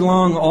we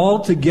belong all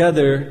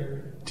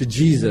together to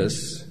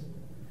Jesus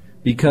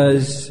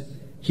because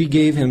he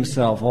gave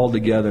himself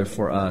altogether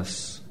for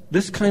us.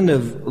 This kind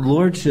of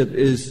lordship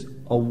is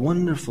a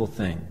wonderful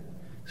thing.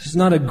 This is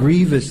not a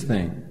grievous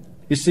thing.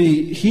 You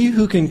see, he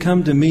who can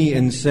come to me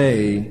and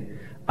say,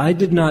 "I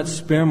did not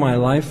spare my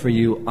life for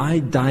you, I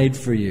died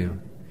for you,"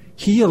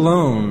 he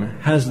alone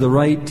has the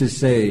right to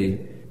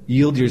say,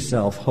 "Yield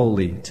yourself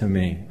wholly to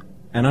me,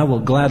 and I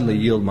will gladly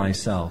yield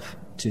myself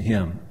to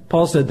him."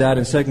 Paul said that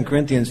in 2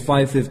 Corinthians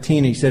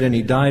 5:15. He said, "And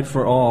he died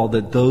for all,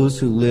 that those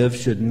who live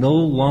should no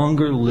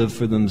longer live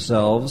for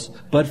themselves,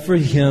 but for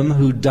him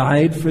who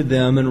died for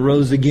them and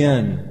rose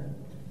again."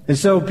 And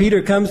so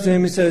Peter comes to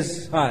him and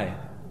says, "Hi."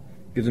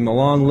 Gives him a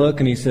long look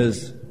and he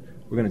says,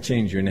 "We're going to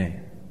change your name.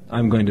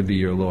 I'm going to be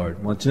your Lord.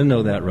 I want you to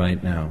know that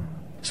right now."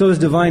 So his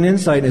divine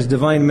insight and his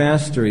divine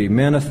mastery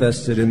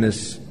manifested in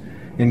this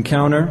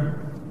encounter.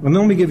 And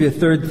then we give you a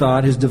third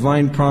thought, his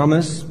divine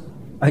promise.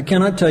 I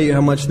cannot tell you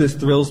how much this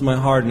thrills my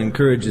heart and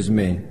encourages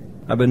me.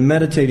 I've been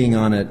meditating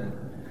on it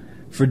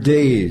for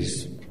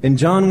days. In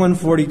John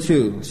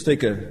 1:42, let's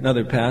take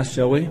another pass,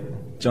 shall we?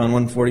 John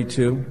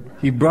 1:42.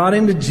 He brought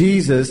him to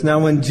Jesus. Now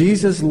when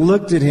Jesus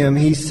looked at him,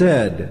 he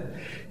said,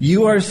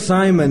 "You are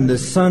Simon, the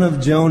son of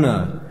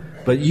Jonah,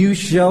 but you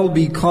shall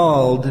be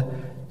called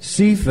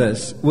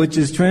Cephas," which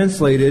is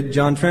translated,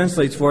 John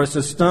translates for us,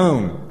 a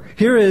stone.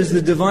 Here is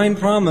the divine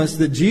promise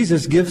that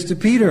Jesus gives to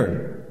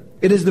Peter.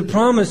 It is the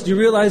promise, do you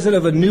realize it,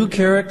 of a new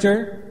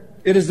character?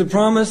 It is the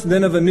promise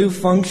then of a new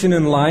function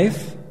in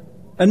life.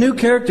 A new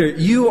character.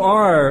 You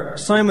are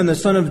Simon the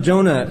son of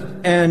Jonah,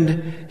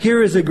 and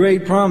here is a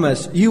great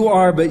promise. You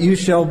are, but you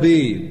shall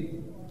be.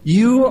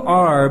 You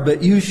are,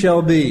 but you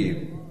shall be.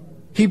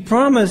 He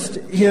promised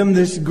him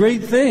this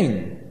great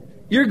thing.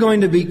 You're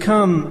going to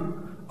become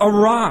a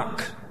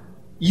rock.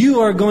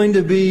 You are going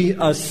to be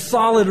a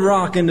solid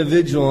rock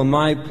individual in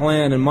my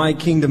plan, in my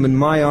kingdom, in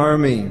my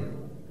army.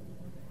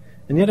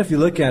 And yet if you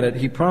look at it,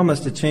 he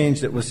promised a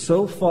change that was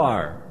so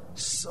far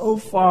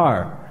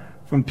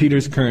from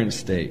Peter's current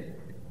state.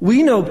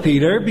 We know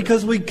Peter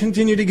because we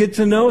continue to get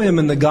to know him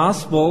in the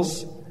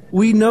Gospels.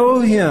 We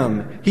know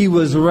him. He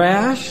was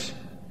rash.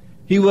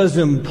 He was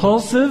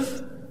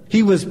impulsive.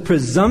 He was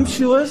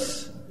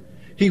presumptuous.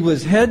 He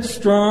was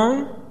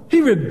headstrong. He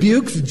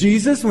rebukes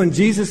Jesus when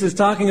Jesus is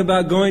talking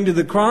about going to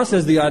the cross,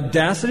 has the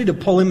audacity to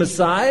pull him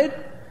aside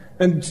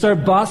and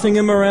start bossing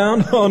him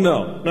around. Oh,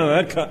 no,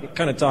 that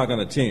kind of talk on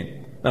the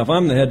team. Now, if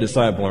I'm the head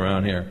disciple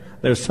around here,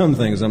 there's some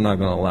things I'm not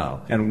going to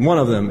allow. And one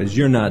of them is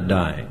you're not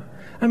dying.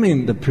 I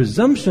mean, the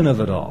presumption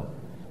of it all.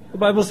 The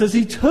Bible says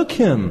he took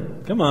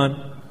him. Come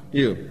on,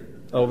 you,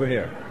 over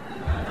here.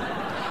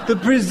 The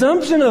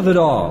presumption of it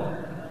all.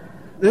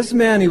 This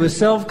man, he was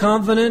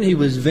self-confident. He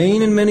was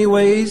vain in many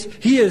ways.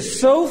 He is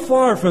so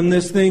far from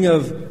this thing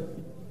of,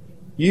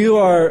 you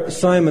are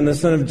Simon, the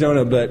son of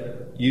Jonah,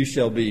 but you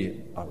shall be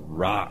a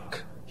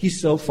rock. He's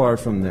so far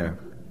from there.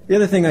 The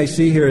other thing I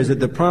see here is that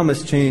the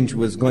promised change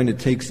was going to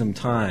take some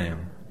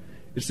time.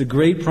 It's a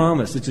great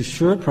promise. It's a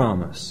sure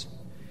promise.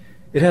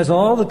 It has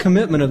all the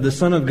commitment of the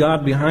Son of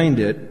God behind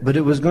it, but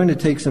it was going to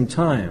take some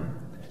time.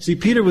 See,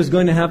 Peter was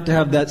going to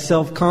have that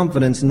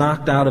self-confidence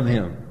knocked out of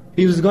him.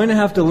 He was going to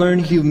have to learn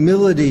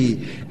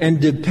humility and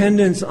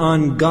dependence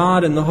on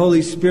God and the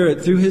Holy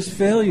Spirit through his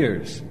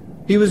failures.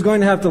 He was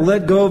going to have to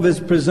let go of his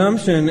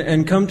presumption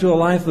and come to a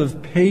life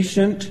of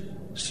patient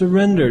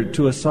surrender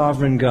to a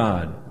sovereign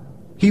God.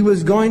 He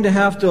was going to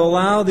have to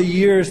allow the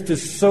years to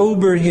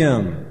sober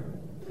him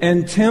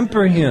and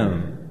temper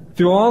him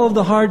through all of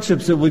the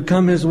hardships that would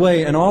come his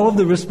way and all of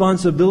the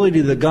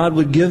responsibility that God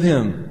would give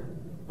him.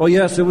 Oh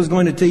yes, it was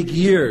going to take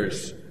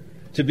years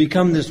to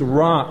become this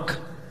rock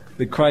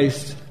that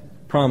Christ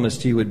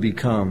promised he would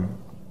become.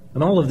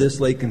 And all of this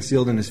lay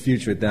concealed in his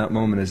future at that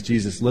moment as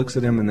Jesus looks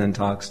at him and then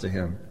talks to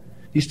him.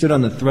 He stood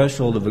on the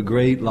threshold of a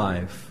great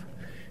life.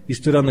 He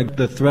stood on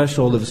the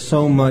threshold of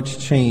so much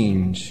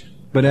change.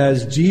 But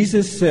as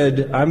Jesus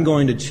said, I'm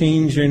going to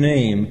change your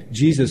name,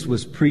 Jesus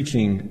was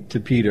preaching to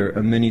Peter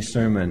a mini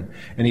sermon.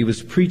 And he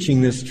was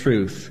preaching this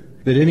truth,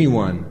 that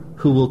anyone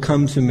who will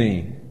come to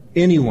me,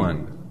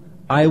 anyone,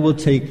 I will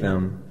take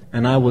them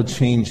and I will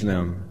change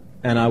them.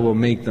 And I will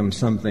make them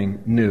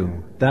something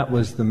new. That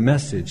was the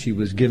message he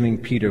was giving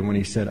Peter when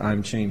he said,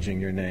 I'm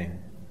changing your name.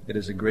 It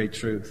is a great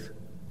truth.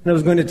 And it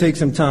was going to take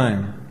some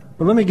time.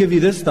 But let me give you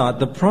this thought.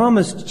 The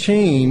promised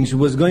change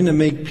was going to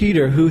make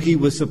Peter who he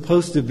was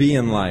supposed to be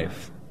in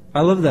life.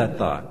 I love that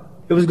thought.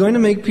 It was going to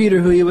make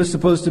Peter who he was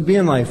supposed to be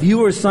in life.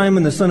 You are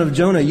Simon the son of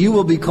Jonah. You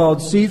will be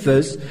called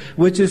Cephas,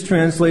 which is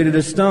translated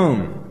a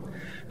stone.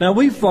 Now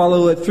we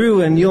follow it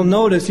through and you'll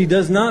notice he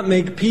does not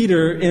make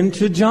Peter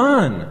into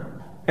John.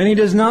 And he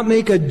does not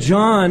make a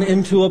John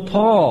into a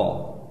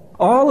Paul.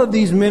 All of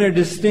these men are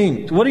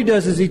distinct. What he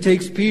does is he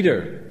takes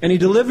Peter and he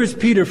delivers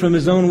Peter from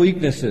his own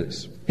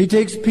weaknesses. He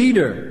takes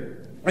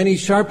Peter and he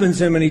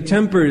sharpens him and he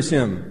tempers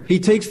him. He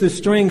takes the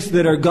strengths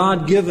that are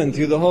God-given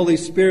through the Holy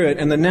Spirit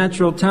and the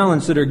natural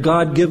talents that are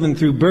God-given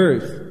through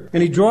birth.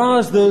 And he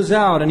draws those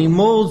out and he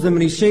molds them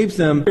and he shapes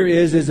them. Peter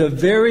is a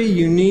very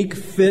unique,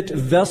 fit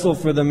vessel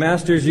for the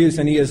Master's use.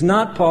 And he is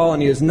not Paul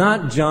and he is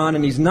not John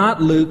and he's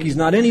not Luke. He's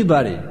not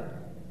anybody.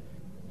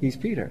 He's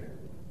Peter.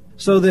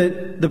 So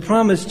that the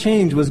promised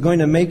change was going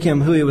to make him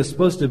who he was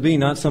supposed to be,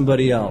 not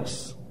somebody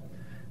else.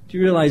 Do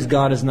you realize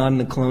God is not in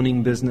the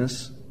cloning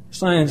business?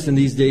 Science in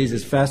these days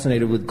is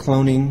fascinated with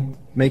cloning,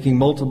 making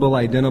multiple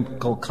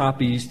identical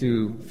copies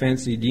through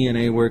fancy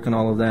DNA work and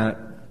all of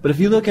that. But if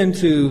you look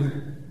into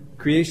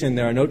creation,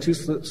 there are no two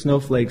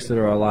snowflakes that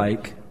are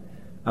alike.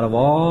 Out of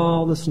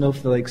all the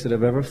snowflakes that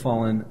have ever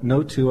fallen,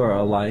 no two are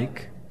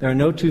alike. There are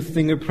no two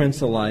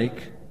fingerprints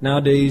alike.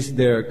 Nowadays,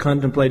 they're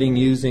contemplating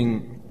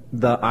using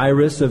the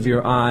iris of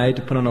your eye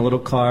to put on a little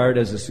card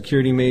as a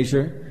security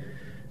measure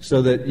so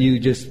that you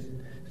just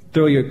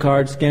throw your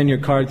card, scan your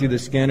card through the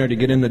scanner to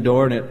get in the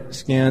door and it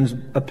scans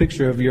a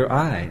picture of your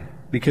eye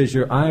because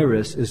your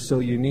iris is so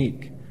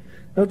unique.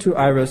 No two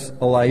iris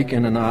alike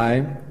in an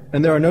eye,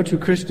 and there are no two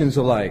Christians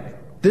alike.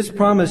 This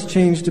promise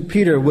change to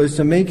Peter was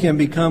to make him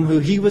become who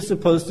he was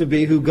supposed to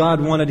be, who God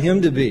wanted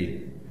him to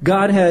be.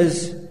 God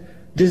has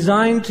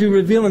designed to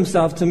reveal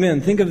himself to men.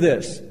 Think of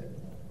this.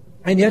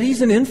 And yet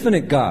he's an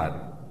infinite God.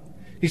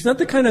 He's not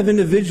the kind of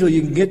individual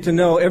you can get to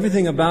know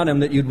everything about him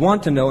that you'd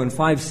want to know in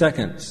 5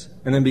 seconds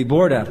and then be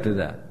bored after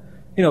that.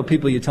 You know,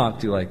 people you talk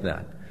to like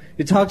that.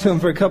 You talk to him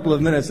for a couple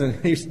of minutes and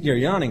you're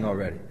yawning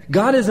already.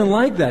 God isn't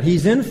like that.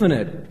 He's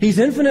infinite. He's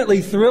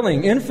infinitely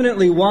thrilling,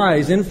 infinitely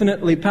wise,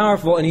 infinitely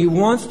powerful, and he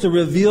wants to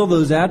reveal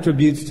those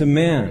attributes to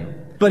man.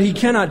 But he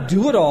cannot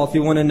do it all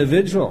through one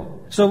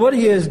individual. So what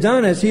he has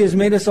done is he has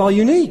made us all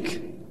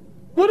unique.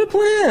 What a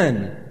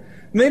plan!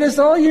 Made us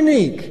all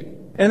unique.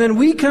 And then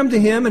we come to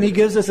him and he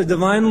gives us a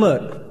divine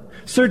look,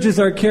 searches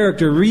our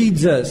character,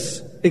 reads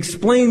us,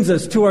 explains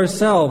us to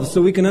ourselves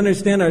so we can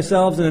understand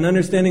ourselves, and in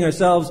understanding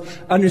ourselves,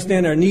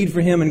 understand our need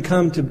for him and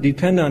come to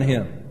depend on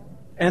him.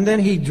 And then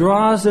He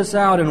draws us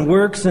out and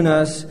works in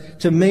us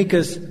to make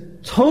us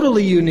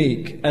totally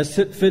unique as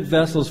fit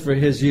vessels for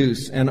His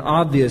use. And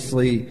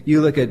obviously,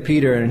 you look at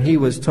Peter and he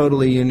was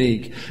totally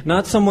unique.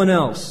 Not someone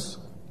else,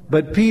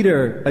 but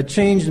Peter, a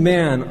changed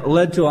man,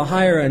 led to a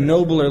higher and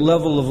nobler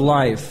level of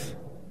life,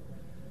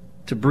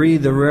 to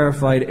breathe the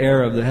rarefied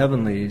air of the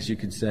heavenlies, you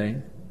could say.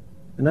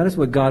 And that is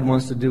what God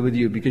wants to do with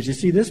you, because you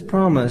see, this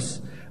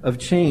promise of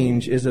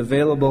change is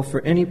available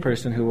for any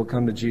person who will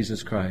come to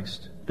Jesus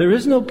Christ. There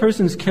is no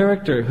person's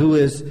character who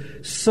is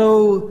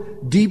so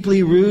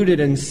deeply rooted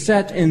and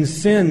set in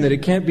sin that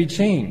it can't be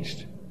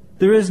changed.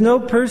 There is no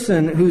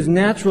person whose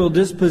natural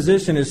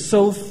disposition is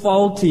so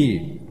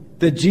faulty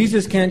that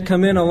Jesus can't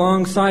come in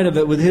alongside of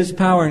it with His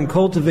power and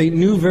cultivate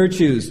new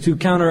virtues to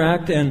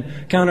counteract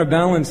and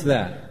counterbalance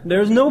that.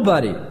 There's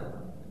nobody.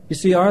 You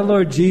see, our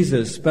Lord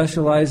Jesus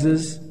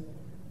specializes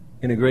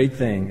in a great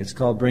thing. It's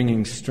called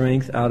bringing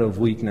strength out of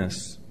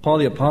weakness. Paul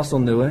the Apostle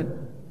knew it.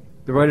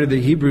 The writer of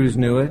the Hebrews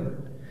knew it.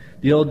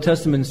 The Old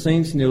Testament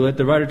saints knew it.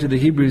 The writer to the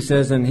Hebrews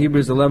says in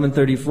Hebrews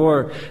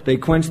 11:34, they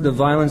quenched the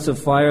violence of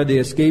fire, they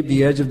escaped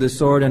the edge of the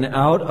sword, and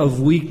out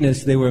of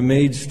weakness they were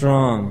made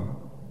strong.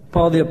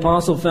 Paul the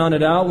Apostle found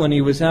it out when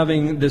he was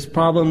having this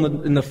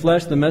problem in the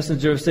flesh, the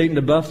messenger of Satan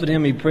to buffet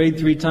him. He prayed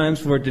 3 times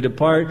for it to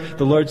depart.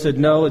 The Lord said,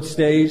 no, it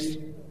stays.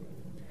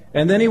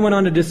 And then he went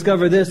on to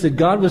discover this, that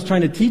God was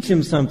trying to teach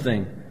him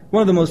something.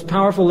 One of the most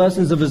powerful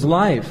lessons of his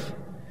life.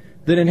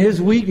 That in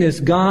his weakness,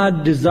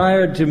 God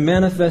desired to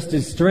manifest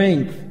His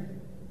strength.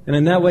 And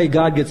in that way,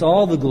 God gets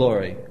all the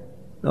glory.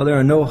 Now, there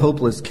are no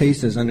hopeless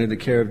cases under the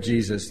care of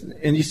Jesus.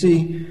 And you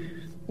see,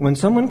 when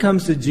someone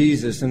comes to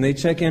Jesus and they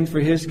check in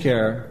for His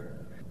care,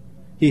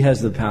 He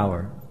has the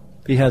power.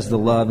 He has the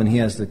love, and He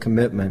has the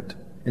commitment.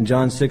 In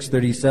John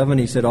 6:37,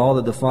 He said, all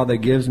that the Father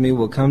gives me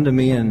will come to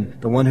me, and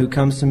the one who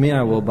comes to me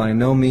I will by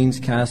no means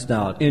cast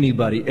out.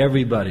 Anybody,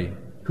 everybody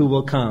who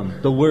will come.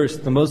 The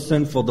worst, the most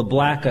sinful, the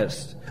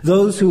blackest.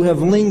 Those who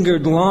have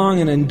lingered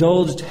long and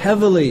indulged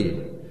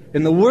heavily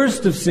in the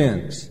worst of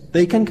sins,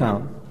 they can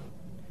come.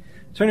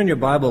 Turn in your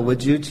Bible,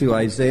 would you, to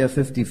Isaiah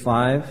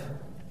 55.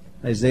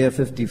 Isaiah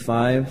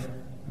 55.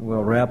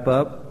 We'll wrap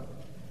up.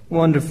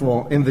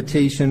 Wonderful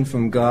invitation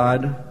from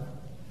God.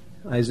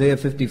 Isaiah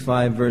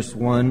 55, verse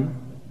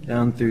 1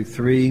 down through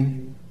 3.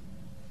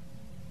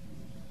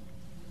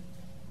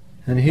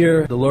 And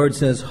here the Lord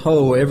says,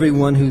 ho,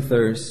 everyone who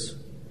thirsts,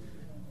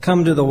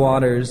 come to the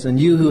waters, and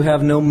you who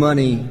have no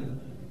money,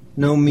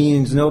 no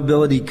means, no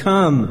ability,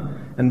 come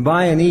and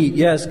buy and eat.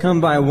 Yes,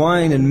 come buy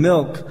wine and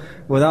milk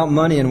without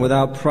money and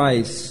without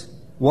price.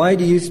 Why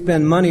do you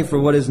spend money for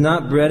what is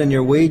not bread and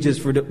your wages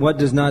for what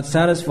does not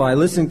satisfy?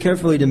 Listen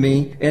carefully to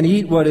me and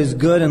eat what is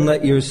good, and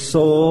let your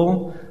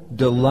soul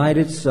delight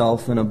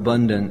itself in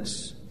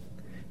abundance.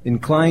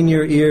 Incline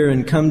your ear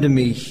and come to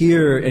me.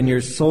 Hear, and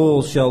your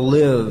soul shall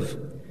live.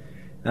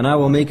 And I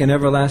will make an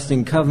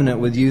everlasting covenant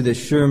with you, the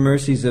sure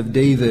mercies of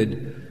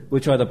David,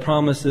 which are the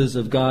promises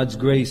of God's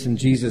grace in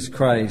Jesus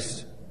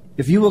Christ.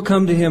 If you will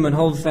come to Him and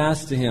hold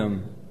fast to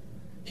Him,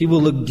 He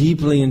will look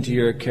deeply into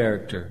your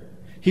character.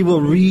 He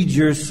will read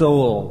your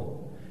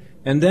soul.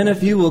 And then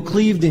if you will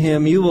cleave to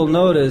Him, you will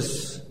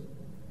notice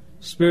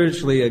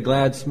spiritually a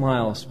glad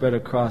smile spread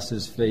across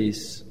His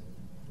face.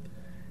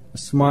 A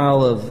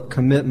smile of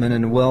commitment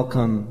and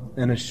welcome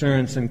and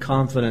assurance and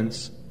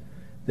confidence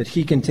that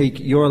He can take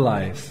your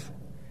life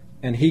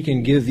and He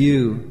can give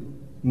you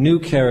new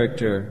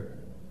character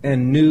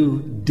and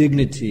new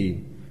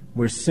dignity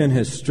where sin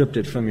has stripped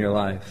it from your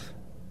life.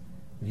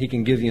 He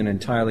can give you an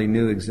entirely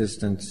new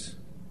existence.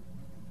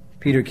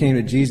 Peter came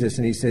to Jesus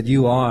and he said,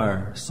 you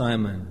are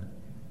Simon,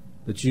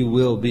 but you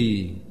will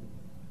be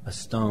a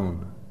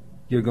stone.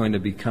 You're going to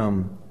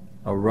become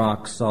a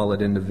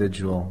rock-solid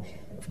individual.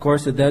 Of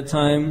course, at that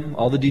time,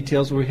 all the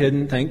details were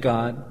hidden, thank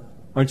God.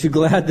 Aren't you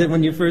glad that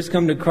when you first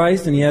come to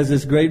Christ and He has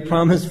this great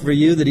promise for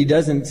you, that He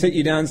doesn't sit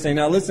you down and say,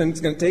 now listen,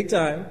 it's going to take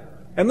time.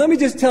 And let me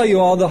just tell you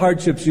all the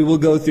hardships you will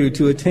go through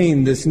to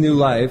attain this new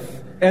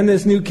life and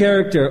this new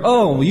character.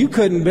 Oh, you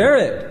couldn't bear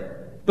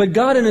it. But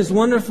God, in His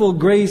wonderful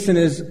grace and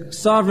His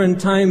sovereign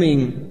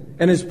timing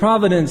and His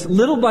providence,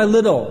 little by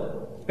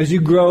little, as you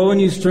grow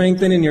and you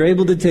strengthen and you're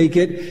able to take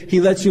it,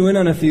 He lets you in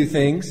on a few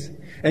things,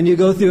 and you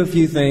go through a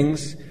few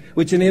things,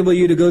 which enable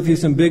you to go through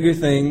some bigger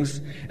things.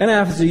 And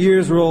after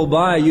years roll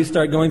by, you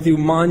start going through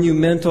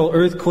monumental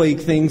earthquake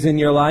things in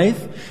your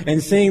life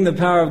and seeing the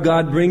power of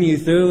God bring you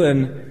through.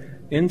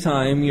 And in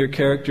time, your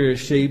character is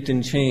shaped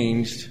and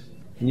changed,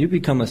 and you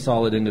become a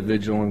solid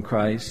individual in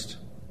Christ.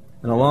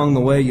 And along the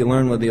way, you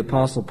learn with the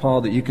Apostle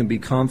Paul that you can be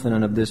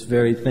confident of this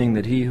very thing,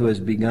 that He who has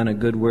begun a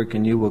good work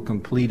in you will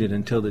complete it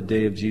until the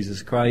day of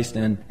Jesus Christ.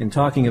 And in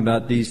talking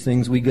about these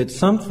things, we get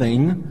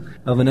something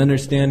of an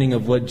understanding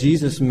of what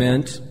Jesus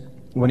meant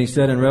when He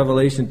said in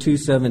Revelation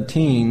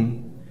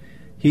 2:17,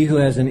 he who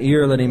has an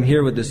ear, let him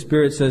hear what the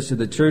Spirit says to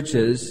the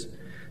churches.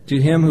 To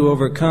him who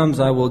overcomes,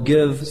 I will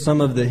give some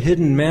of the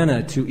hidden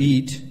manna to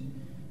eat.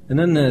 And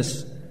then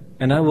this,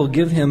 and I will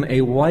give him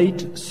a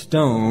white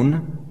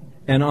stone,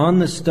 and on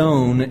the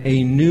stone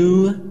a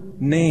new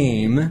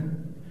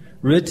name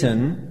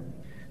written,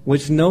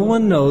 which no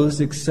one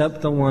knows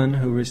except the one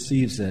who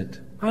receives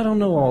it. I don't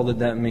know all that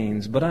that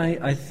means, but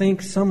I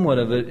think somewhat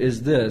of it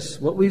is this,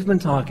 what we've been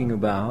talking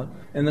about,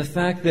 and the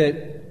fact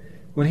that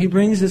when he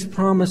brings this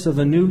promise of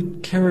a new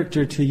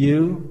character to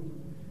you,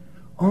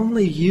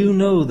 only you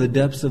know the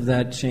depths of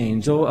that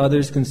change. Oh,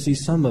 others can see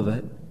some of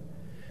it.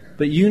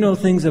 But you know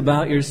things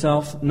about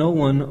yourself no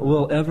one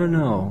will ever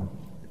know.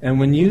 And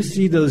when you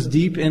see those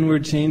deep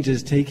inward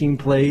changes taking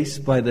place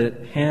by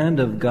the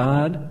hand of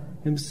God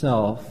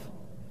Himself,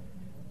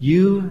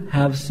 you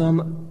have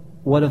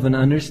somewhat of an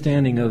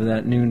understanding of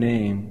that new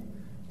name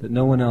that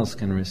no one else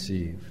can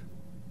receive.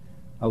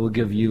 I will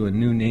give you a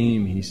new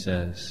name, He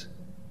says.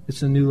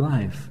 It's a new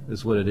life,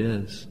 is what it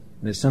is.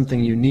 And it's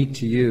something unique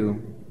to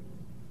you.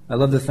 I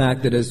love the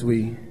fact that as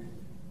we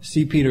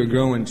see Peter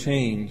grow and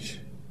change,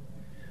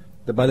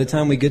 that by the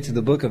time we get to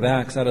the book of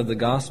Acts out of the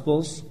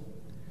Gospels,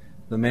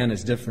 the man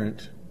is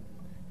different.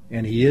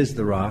 And he is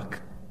the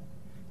rock.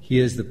 He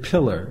is the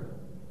pillar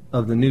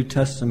of the New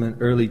Testament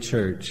early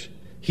church.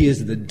 He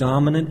is the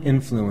dominant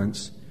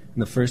influence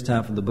in the first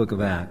half of the book of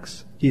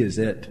Acts. He is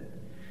it.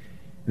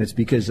 And it's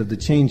because of the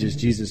changes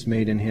Jesus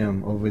made in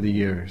him over the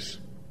years.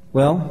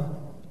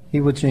 Well,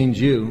 He will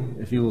change you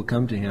if you will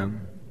come to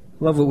Him.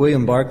 I love what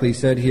William Barclay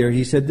said here.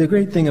 He said, the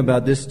great thing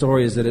about this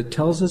story is that it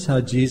tells us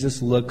how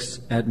Jesus looks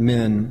at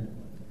men.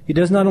 He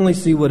does not only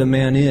see what a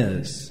man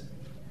is,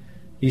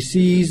 He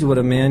sees what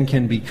a man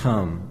can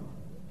become.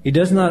 He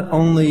does not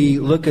only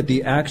look at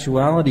the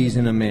actualities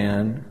in a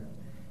man,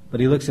 but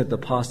He looks at the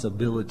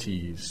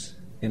possibilities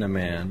in a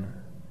man.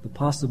 The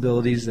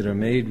possibilities that are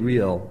made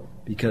real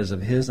because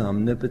of His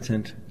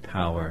omnipotent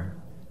power,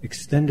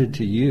 extended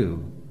to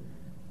you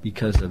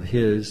because of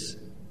His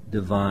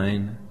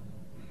divine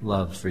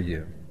love for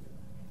you.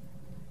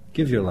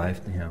 Give your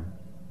life to Him.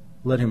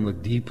 Let Him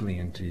look deeply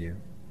into you.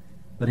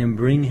 Let Him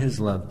bring His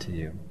love to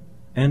you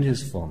and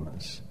His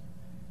fullness.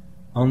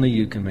 Only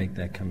you can make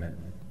that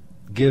commitment.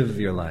 Give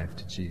your life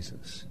to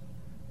Jesus.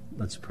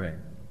 Let's pray.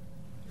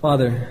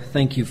 Father,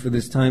 thank You for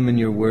this time in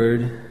Your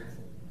Word.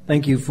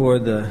 Thank You for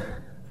the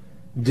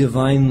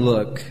divine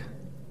look.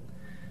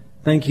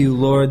 Thank You,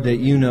 Lord, that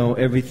You know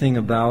everything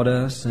about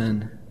us,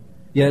 and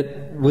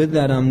yet with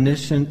that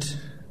omniscient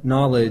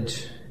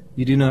knowledge,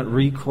 You do not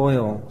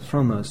recoil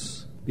from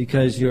us,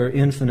 because Your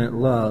infinite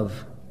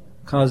love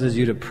causes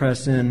You to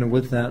press in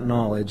with that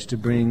knowledge to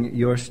bring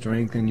Your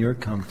strength and Your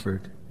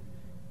comfort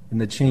in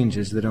the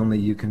changes that only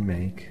You can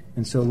make.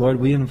 And so,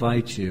 Lord, we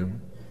invite You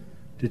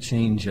to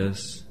change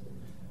us.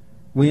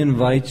 We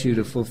invite You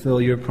to fulfill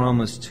Your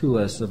promise to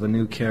us of a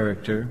new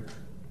character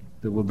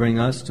that will bring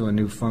us to a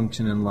new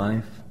function in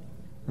life.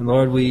 And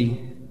Lord,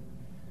 we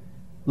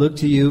look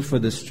to You for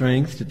the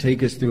strength to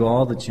take us through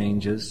all the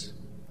changes.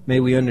 May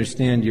we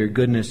understand Your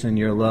goodness and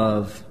Your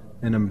love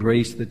and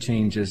embrace the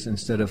changes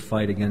instead of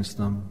fight against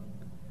them.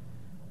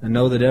 And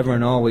know that ever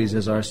and always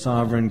as our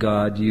sovereign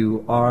God,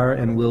 You are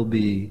and will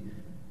be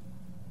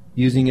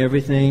using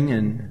everything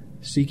and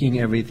seeking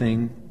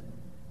everything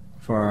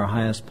for our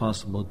highest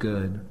possible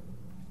good.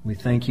 We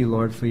thank You,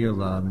 Lord, for Your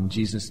love. In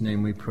Jesus'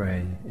 name we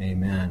pray.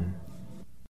 Amen.